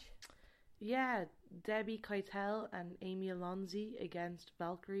tag match. Yeah, Debbie Keitel and Amy Alonzi against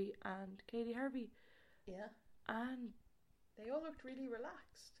Valkyrie and Katie Harvey. Yeah. And they all looked really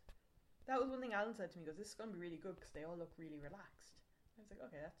relaxed. That was one thing Alan said to me. He goes, this is going to be really good because they all look really relaxed. I was like,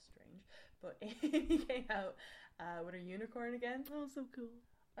 okay, that's strange. But Amy came out with her unicorn again. Oh, so cool.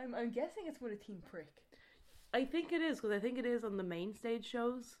 I'm guessing it's with a Team Prick. I think it is, because I think it is on the main stage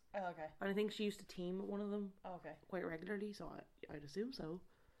shows. Oh, okay. And I think she used to team with one of them quite regularly, so I'd assume so.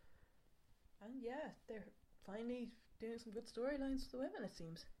 And yeah, they're finally doing some good storylines for the women, it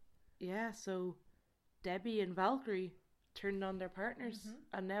seems. Yeah, so Debbie and Valkyrie turned on their partners,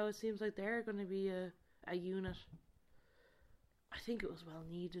 and now it seems like they're going to be a unit. I think it was well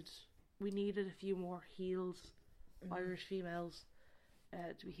needed. We needed a few more heels, Irish females,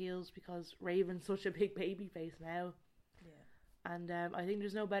 to be heels, because Raven's such a big baby face now. Yeah. And I think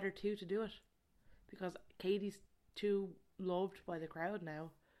there's no better two to do it, because Katie's too loved by the crowd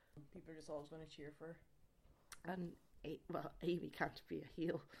now. People are just always going to cheer for her. And Amy can't be a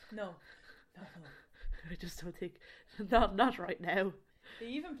heel. No. I just don't think, not right now. They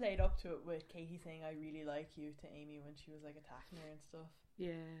even played up to it with Katie saying, I really like you, to Amy when she was like attacking her and stuff.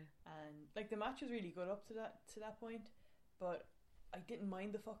 Yeah. And like the match was really good up to that point, but I didn't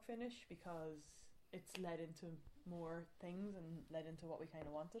mind the fuck finish because it's led into more things and led into what we kind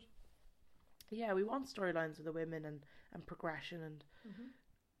of wanted. Yeah, we want storylines with the women and progression, and Mhm.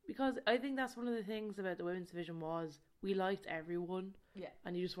 because I think that's one of the things about the women's division was we liked everyone, Yeah.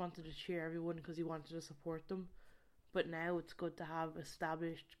 and you just wanted to cheer everyone because you wanted to support them. But now it's good to have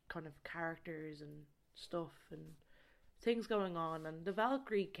established kind of characters and stuff and things going on. And the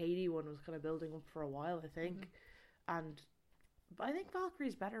Valkyrie Katie one was kind of building up for a while, I think. And I think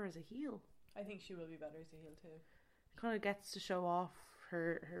Valkyrie's better as a heel. I think she will be better as a heel too. Kind of gets to show off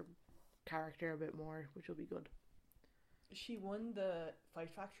her character a bit more, which will be good. She won the Fight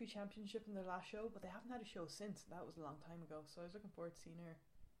Factory Championship in their last show, but they haven't had a show since. That was a long time ago, so I was looking forward to seeing her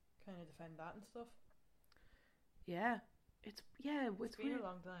kind of defend that and stuff. Yeah, it's It's been weird. a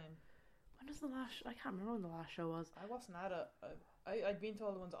long time. When was the last? I can't remember when the last show was. I wasn't at I'd been to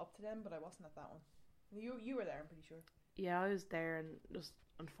all the ones up to them, but I wasn't at that one. You were there, I'm pretty sure. Yeah, I was there, and just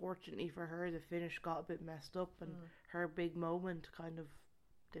unfortunately for her, the finish got a bit messed up, and her big moment kind of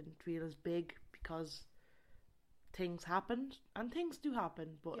didn't feel as big because things happened, and things do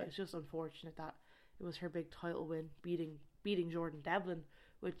happen, but Yeah. it's just unfortunate that it was her big title win, beating Jordan Devlin,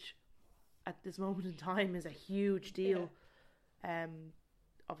 which at this moment in time is a huge deal.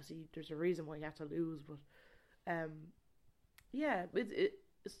 Obviously there's a reason why you have to lose, but yeah,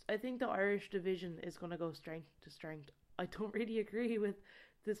 I think the Irish division is going to go strength to strength. I don't really agree with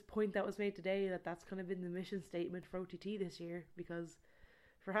this point that was made today that that's kind of been the mission statement for OTT this year, because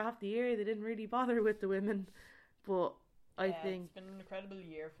for half the year they didn't really bother with the women, but I think it's been an incredible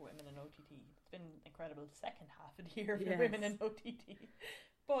year for women in OTT. It's been an incredible second half of the year for Yes. women in OTT,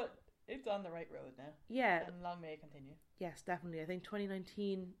 but it's on the right road now. Yeah. And long may it continue. Yes, definitely. I think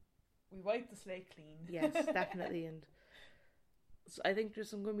 2019 we wiped the slate clean. Yes, definitely. And so I think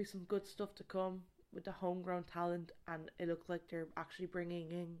there's going to be some good stuff to come with the homegrown talent, and it looks like they're actually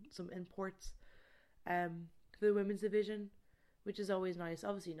bringing in some imports to the women's division, which is always nice.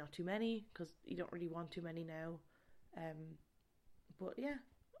 Obviously not too many, because you don't really want too many now, but yeah,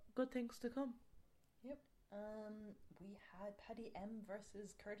 good things to come. Yep. We had Paddy M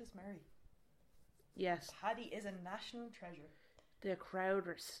versus Curtis Murray. Yes, Paddy is a national treasure. the crowd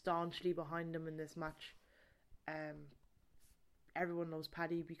are staunchly behind him in this match. Everyone knows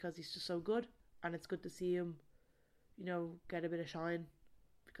Paddy because he's just so good, and it's good to see him, get a bit of shine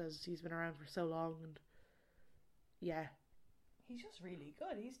because he's been around for so long. And yeah, He's just really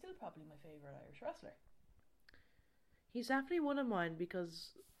good. He's still probably my favourite Irish wrestler. he's definitely one of mine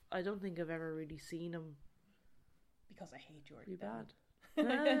because I don't think I've ever really seen him Because I hate Jordan be Devlin.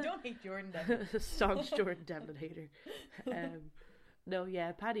 bad. Don't hate Jordan Devlin. Staunch Jordan Devlin hater. No,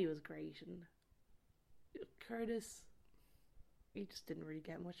 yeah, Paddy was great, and Curtis, he just didn't really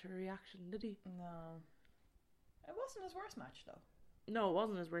get much of a reaction, did he? No. It wasn't his worst match, though. No, it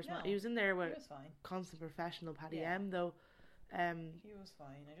wasn't his worst No, match. He was in there with he was fine. constant professional Paddy Yeah. M, though. He was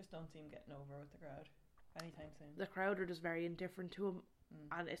fine. I just don't see him getting over with the crowd anytime soon. The crowd are just very indifferent to him,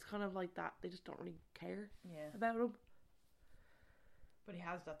 and it's kind of like that. They just don't really care about him. But he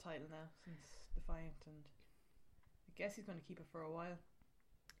has that title now since Defiant, and I guess he's going to keep it for a while.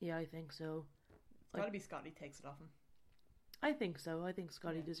 Yeah, I think so. It's got to be Scotty takes it off him. I think so. I think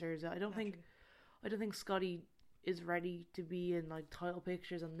Scotty deserves it. I don't think Scotty is ready to be in like title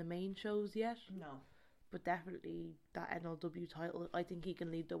pictures on the main shows yet. No. But definitely that NLW title, I think he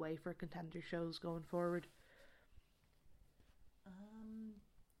can lead the way for contender shows going forward.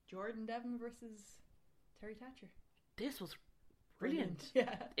 Jordan Devlin versus Terry Thatcher. This was brilliant.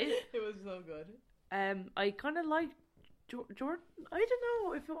 Yeah, it was so good. I kind of liked Jordan. I don't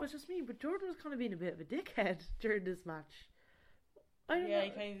know if it was just me, but Jordan was kind of being a bit of a dickhead during this match. I don't know. He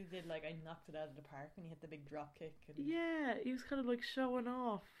kind of did like I knocked it out of the park when he hit the big drop kick. And Yeah, he was kind of like showing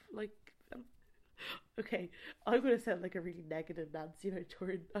off. Like, okay, I'm gonna sound like a really negative Nancy and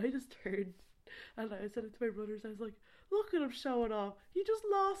I just turned and I said it to my brothers. I was like, "Look at him showing off. He just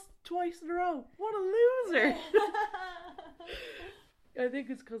lost twice in a row. What a loser!" I think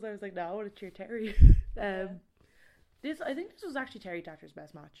it's because I was like, "No, I want to cheer Terry." I think this was actually Terry Thatcher's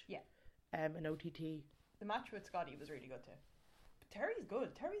best match. Yeah. In OTT. The match with Scotty was really good too. But Terry's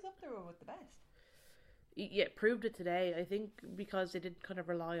good. Terry's up there with the best. Yeah, proved it today. I think because they didn't kind of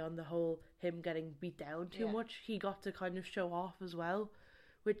rely on the whole him getting beat down too much, he got to kind of show off as well.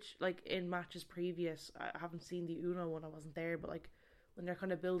 Which, like, in matches previous, I haven't seen the Uno one, I wasn't there, but like when they're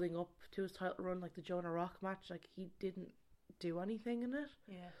kind of building up to his title run, like the Jonah Rock match, like he didn't do anything in it.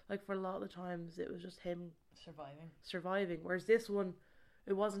 Yeah. Like for a lot of the times it was just him surviving. Whereas this one,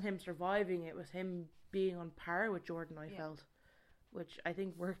 it wasn't him surviving, it was him being on par with Jordan, I felt. Which I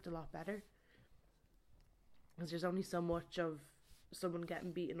think worked a lot better. Because there's only so much of someone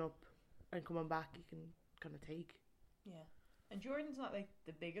getting beaten up and coming back you can gonna take. Yeah, and Jordan's not like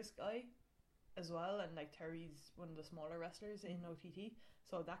the biggest guy as well, and like Terry's one of the smaller wrestlers in OTT,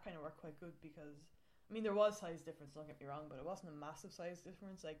 so that kind of worked quite good because I mean there was size difference, don't get me wrong, but it wasn't a massive size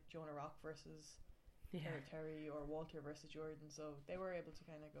difference like Jonah Rock versus Terry or Walter versus Jordan, so they were able to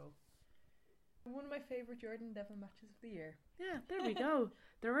kind of go. One of my favourite Jordan Devil matches of the year. Yeah, there we go.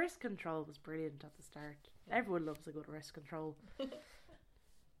 The wrist control was brilliant at the start. Everyone loves a good wrist control. Have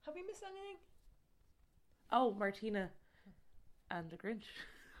we missed anything? Oh, Martina and the Grinch.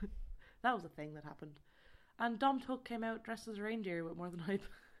 That was a thing that happened. And Dom Tuck came out dressed as a reindeer with more than hype.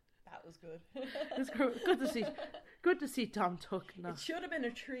 That was good. It's good to see Dom Tuck. It should have been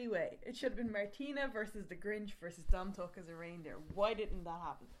a three-way. It should have been Martina versus the Grinch versus Dom Tuck as a reindeer. Why didn't that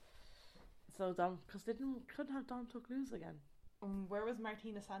happen? So because they couldn't have Dom Tuck lose again. Where was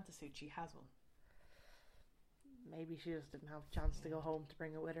Martina Santa suit? She has one. Maybe she just didn't have a chance to go home to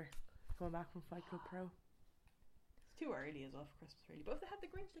bring it with her. Coming back from Fight Club Pro. It's too early as well for Christmas, really. But if they had the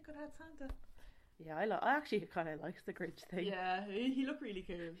Grinch, they could have had Santa. Yeah, I actually kind of liked the Grinch thing. Yeah, he looked really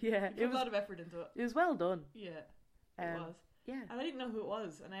cool. Yeah, he put a lot of effort into it. It was well done. Yeah, it was. Yeah, and I didn't know who it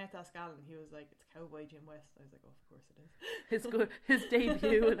was, and I had to ask Alan. He was like, "It's Cowboy Jim West." I was like, "Oh, of course it is." His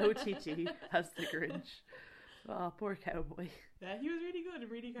debut in OTT as the Grinch. Oh, poor Cowboy. Yeah, he was really good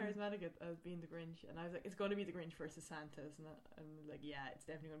and really charismatic as being the Grinch. And I was like, it's going to be the Grinch versus Santa, isn't it? And I was like, yeah, it's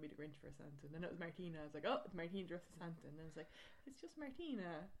definitely going to be the Grinch versus Santa. And then it was Martina. I was like, oh, it's Martina versus Santa. And then it's like, it's just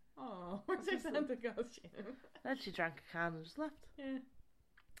Martina. Oh, where's her Santa costume? Then she drank a can and just left. Yeah.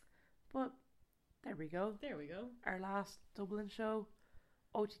 But there we go. There we go. Our last Dublin show,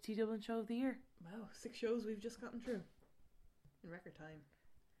 OTT Dublin show of the year. Wow, 6 shows we've just gotten through in record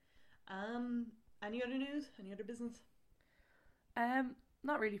time. Any other news? Any other business?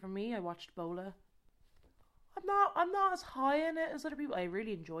 Not really for me. I watched Bola. I'm not as high in it as other people. I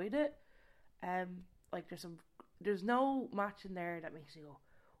really enjoyed it. Like there's no match in there that makes you go,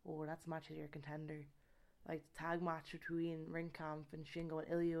 oh, that's a match of your contender. Like the tag match between Ringkampf and Shingo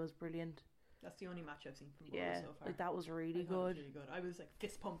and Ilya was brilliant. That's the only match I've seen from Bola so far. Like that was really good. Really good. I was like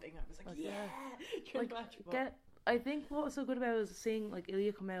fist pumping. I was like, yeah. I think what was so good about it was seeing like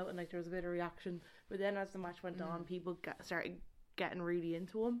Ilya come out and like there was a bit of reaction, but then as the match went on, people started getting really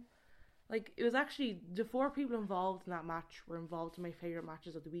into him. Like it was actually the 4 people involved in that match were involved in my favourite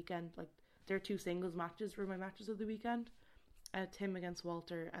matches of the weekend. Like their 2 singles matches were my matches of the weekend. Tim against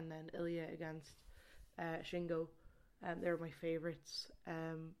Walter and then Ilya against Shingo. They were my favourites.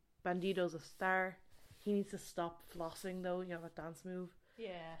 Bandito's a star. He needs to stop flossing though, you know, that dance move.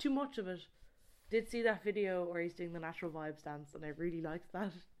 Yeah. Too much of it. Did see that video where he's doing the natural vibes dance and I really liked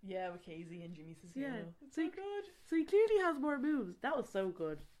that. Yeah, with Casey and Jimmy Cicero. Yeah, it's so good. So he clearly has more moves. That was so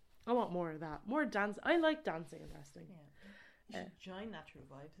good. I want more of that. More dance. I like dancing and wrestling. Yeah. You should join Natural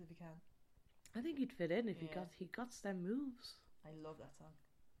Vibes if you can. I think he'd fit in if he got them moves. I love that song.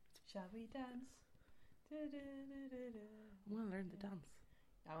 Shall we dance? I want to learn the dance.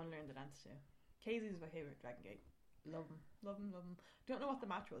 I want to learn the dance too. Casey's my favourite Dragon Gate. Love him. Don't know what the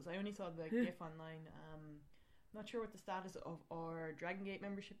match was. I only saw the GIF online. Not sure what the status of our Dragon Gate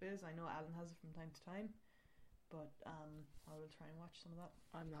membership is. I know Alan has it from time to time, but I will try and watch some of that.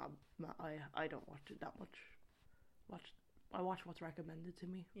 I'm not. I don't watch it that much. I watch what's recommended to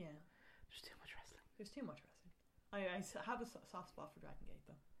me. Yeah, there's too much wrestling. There's too much wrestling. I have a soft spot for Dragon Gate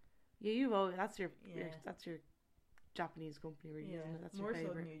though. Yeah, you've always that's your Japanese company, really, isn't it? That's more your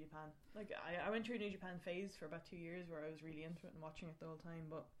favorite. so than New Japan. Like I went through a New Japan phase for about 2 years where I was really into it and watching it the whole time,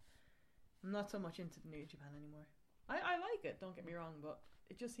 but I'm not so much into the New Japan anymore. I like it, don't get me wrong, but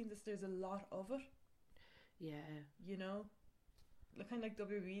it just seems that there's a lot of it. Yeah. You know? Kind of like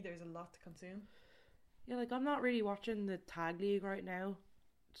WWE, there's a lot to consume. Yeah, like I'm not really watching the tag league right now,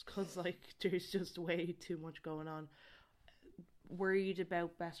 just because like there's just way too much going on. Worried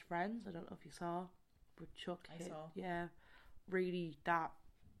about Best Friends. I don't know if you saw. But Chuck saw. Yeah, really, that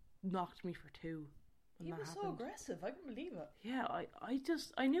knocked me for 2. He was so aggressive. I couldn't believe it. Yeah,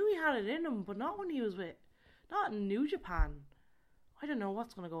 I knew he had it in him, but not when he was not in New Japan. I don't know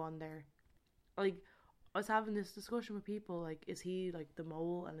what's gonna go on there. Like, I was having this discussion with people. Like, is he like the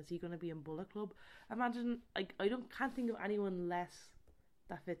Mole, and is he gonna be in Bullet Club? Imagine, like, can't think of anyone less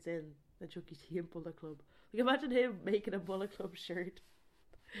that fits in than Chucky T in Bullet Club. Like, imagine him making a Bullet Club shirt.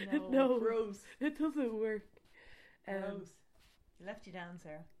 No, gross. It doesn't work. Gross. He left you down,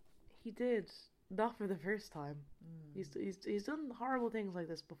 Sarah. He did. Not for the first time. He's done horrible things like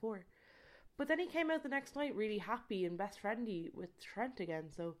this before. But then he came out the next night really happy and best friendly with Trent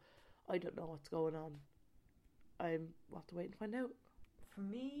again, so I don't know what's going on. I'll have to wait and find out. For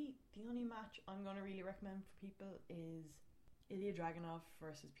me, the only match I'm going to really recommend for people is Ilya Dragunov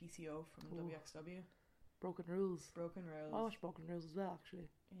versus PCO from WXW. Broken Rules. Broken Rules. I watched Broken Rules as well, actually.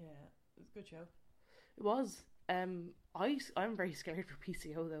 Yeah, it was a good show. It was. I'm very scared for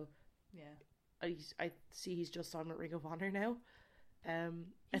PCO though. Yeah. I see he's just on with Ring of Honor now.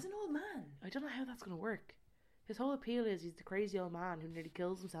 He's an old man. I don't know how that's going to work. His whole appeal is he's the crazy old man who nearly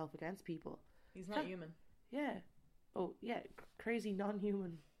kills himself against people. He's not human. Yeah. Oh, yeah. Crazy,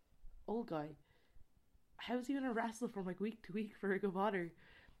 non-human old guy. How's he going to wrestle from like week to week for Ring of Honor?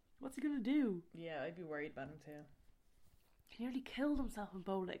 What's he going to do? Yeah, I'd be worried about him too. He nearly killed himself in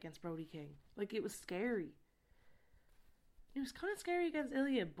Bola against Brody King. Like, it was scary. It was kind of scary against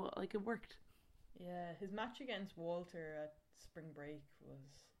Ilya, but like it worked. Yeah, his match against Walter at Spring Break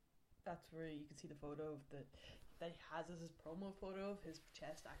that's where you can see the photo of that he has as his promo photo of his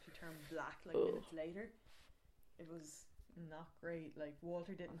chest actually turned black like minutes later. It was not great. Like,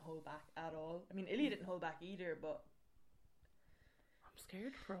 Walter didn't hold back at all. I mean, Ilya didn't hold back either, but I'm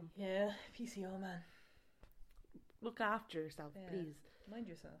scared for him. Yeah, PCO, man. Look after yourself, please. Mind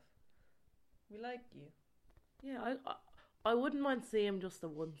yourself. We like you. Yeah, I wouldn't mind seeing him just the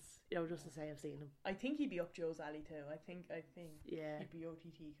once, just to say I've seen him. I think he'd be up Joe's alley too. I think yeah, he'd be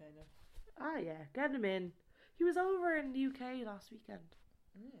OTT kind of. Ah, yeah, get him in. He was over in the UK last weekend.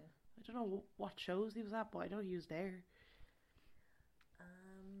 Yeah. I don't know what shows he was at, but I know he was there.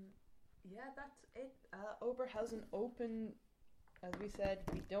 Yeah, that's it. Oberhausen Open, as we said,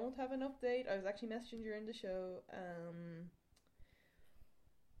 we don't have an update. I was actually messaging during the show.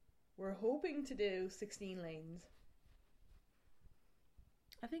 We're hoping to do 16 lanes.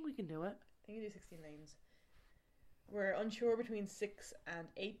 I think we can do it. I think we do 16 lanes. We're unsure between 6 and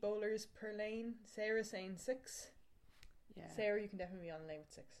 8 bowlers per lane. Sarah's saying 6. Yeah. Sarah, you can definitely be on a lane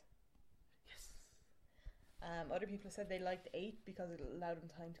with 6. Yes. Other people have said they liked 8 because it allowed them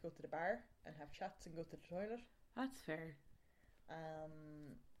time to go to the bar and have chats and go to the toilet. That's fair.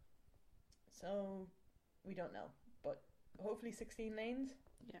 So we don't know, but hopefully 16 lanes.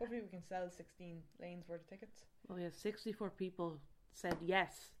 Yeah. Hopefully we can sell 16 lanes worth of tickets. Well, we have 64 people said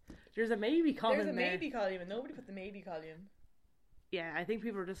yes. There's a maybe column There's a there. maybe column, and nobody put the maybe column. Yeah, I think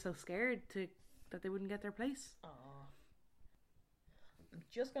people are just so scared that they wouldn't get their place. Aww. I'm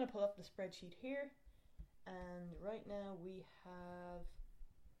just going to pull up the spreadsheet here, and right now we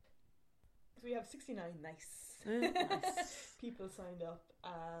have 69 nice people signed up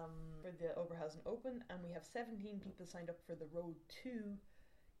for the Oberhausen Open, and we have 17 people signed up for the Road 2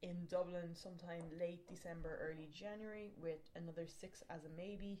 in Dublin sometime late December, early January, with another 6 as a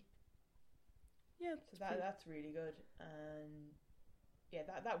maybe. Yeah, so that's really good, and yeah,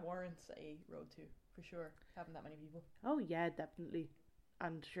 that warrants a Road 2 for sure, having that many people. Oh yeah, definitely.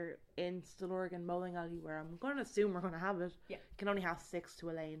 And sure, in Stillorgan Bowling Alley, where I'm going to assume we're going to have it, yeah, you can only have 6 to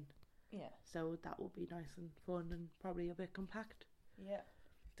a lane. Yeah. So that will be nice and fun and probably a bit compact. Yeah.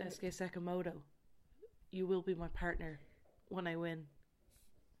 Daisuke Sekimoto, you will be my partner when I win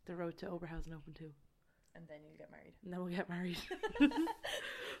the Road to Oberhausen Open 2. And then you'll get married. And then we'll get married.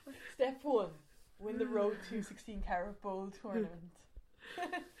 Step 1, win the Road to 16 Carat Bowl tournament.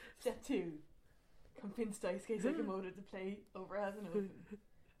 Step 2, convince Daisuke Sekimoto to play Oberhausen Open.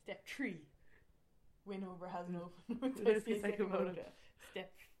 Step 3, win Oberhausen Open with Daisuke Sekimoto.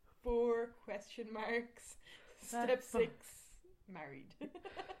 Step 4, question marks. Step 6, married.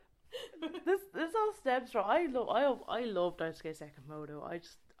 this all stems from I love Daisuke Sekimoto. I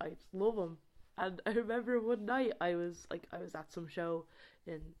just love him. And I remember one night I was at some show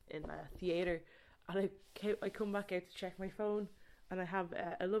in a theatre, and I come back out to check my phone, and I have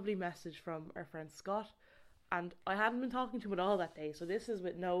a lovely message from our friend Scott, and I hadn't been talking to him at all that day, so this is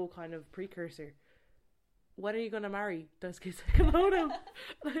with no kind of precursor. When are you going to marry Daisuke Sekimoto?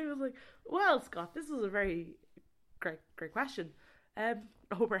 And I was like, well, Scott, this is a very great question.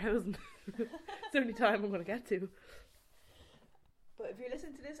 Oberhausen. It's the only time I'm going to get to. But if you're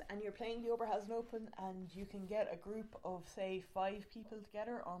listening to this and you're playing the Oberhausen Open and you can get a group of, say, 5 people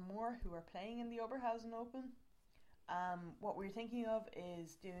together or more who are playing in the Oberhausen Open, what we're thinking of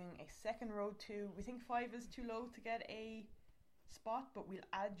is doing a second Road 2. We think 5 is too low to get a spot, but we'll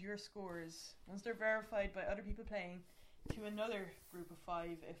add your scores once they're verified by other people playing to another group of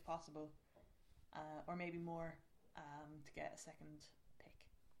 5 if possible, or maybe more, to get a second pick.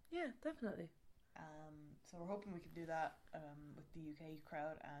 Yeah, definitely. So we're hoping we can do that with the UK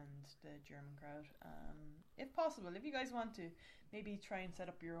crowd and the German crowd, if possible. If you guys want to, maybe try and set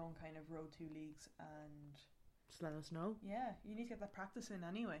up your own kind of Road 2 leagues, and just let us know. Yeah, you need to get that practice in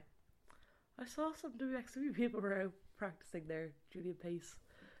anyway. I saw some WXW people were out practicing there. Julian Pace,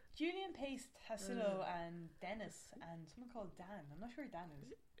 Tassilo, and Dennis, and someone called Dan. I'm not sure who Dan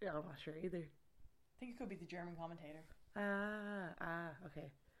is. Yeah, I'm not sure either. I think it could be the German commentator.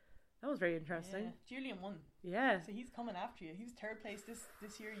 Okay. That was very interesting. Yeah. Julian won. Yeah. So he's coming after you. He was third place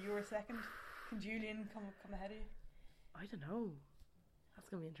this year. You were second. Can Julian come ahead of you? I don't know. That's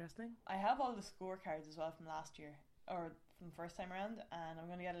gonna be interesting. I have all the scorecards as well from last year, or from the first time around, and I'm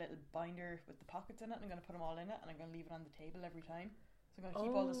gonna get a little binder with the pockets in it, and I'm gonna put them all in it, and I'm gonna leave it on the table every time. So I'm gonna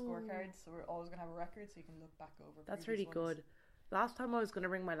keep all the scorecards, so we're always gonna have a record, so you can look back over. That's really good. Last time I was gonna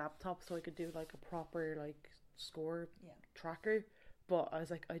bring my laptop so I could do like a proper like score tracker, but I was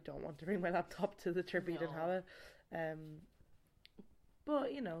like, I don't want to bring my laptop to the trip. And have it.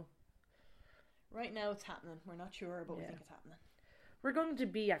 But you know, right now it's happening. We're not sure, but we think it's happening. We're going to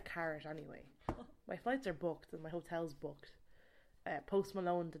be at Carrot anyway. My flights are booked and my hotel's booked. Post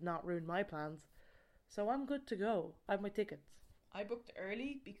Malone did not ruin my plans, so I'm good to go. I have my tickets. I booked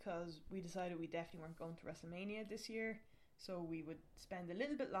early because we decided we definitely weren't going to WrestleMania this year, so we would spend a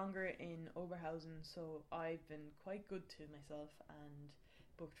little bit longer in Oberhausen. So I've been quite good to myself and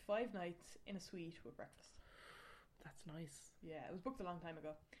booked 5 nights in a suite with breakfast. That's nice. Yeah, it was booked a long time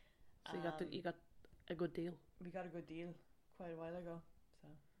ago. So you got a good deal. We got a good deal quite a while ago, so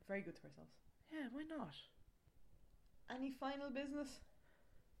very good to ourselves. Yeah, why not? Any final business?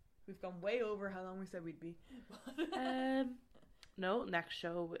 We've gone way over how long we said we'd be. No, next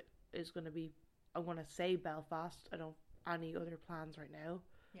show is going to be, I'm going to say Belfast. I don't have any other plans right now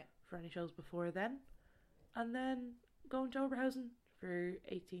for any shows before then. And then going to Oberhausen for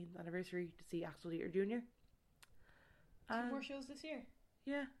 18th anniversary to see Axel Dieter Jr. 2 more shows this year?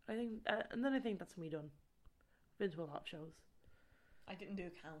 Yeah, I think, and then I think that's me done. Been to a lot of shows. I didn't do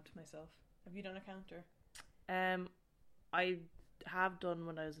a count myself. Have you done a count or? I have done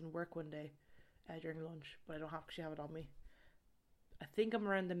when I was in work one day during lunch, but I don't actually have it on me. I think I'm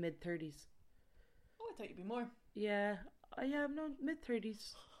around the mid-30s. Oh, I thought you'd be more. Yeah, I'm no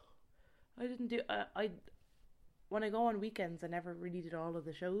mid-30s. I didn't do. When I go on weekends, I never really did all of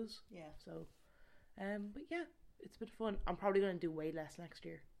the shows. Yeah. So, but yeah, it's been fun. I'm probably going to do way less next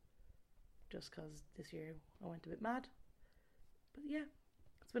year, just because this year I went a bit mad. But yeah,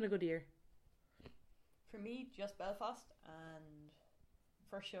 it's been a good year. For me, just Belfast, and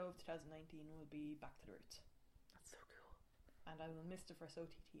first show of 2019 will be Back to the Roots. That's so cool. And I will miss the first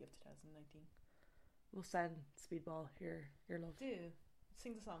OTT of 2019. We'll send Speedball your love. Do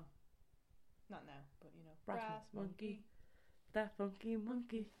sing the song. Not now, but you know. Brass monkey, that funky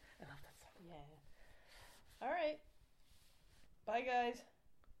monkey. I love that song. Yeah. All right. Bye, guys.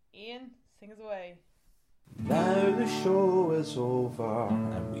 Ian, sing us away. Now the show is over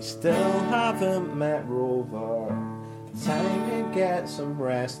and we still haven't met Rover. Time to get some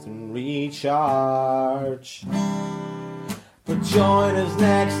rest and recharge. But join us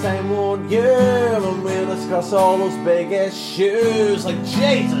next time, won't you? And we'll discuss all those big issues like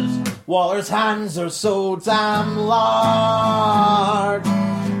Jesus, Waller's hands are so damn large.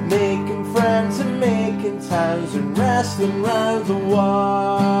 Making friends and making towns and wrestling round the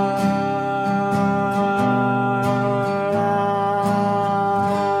world.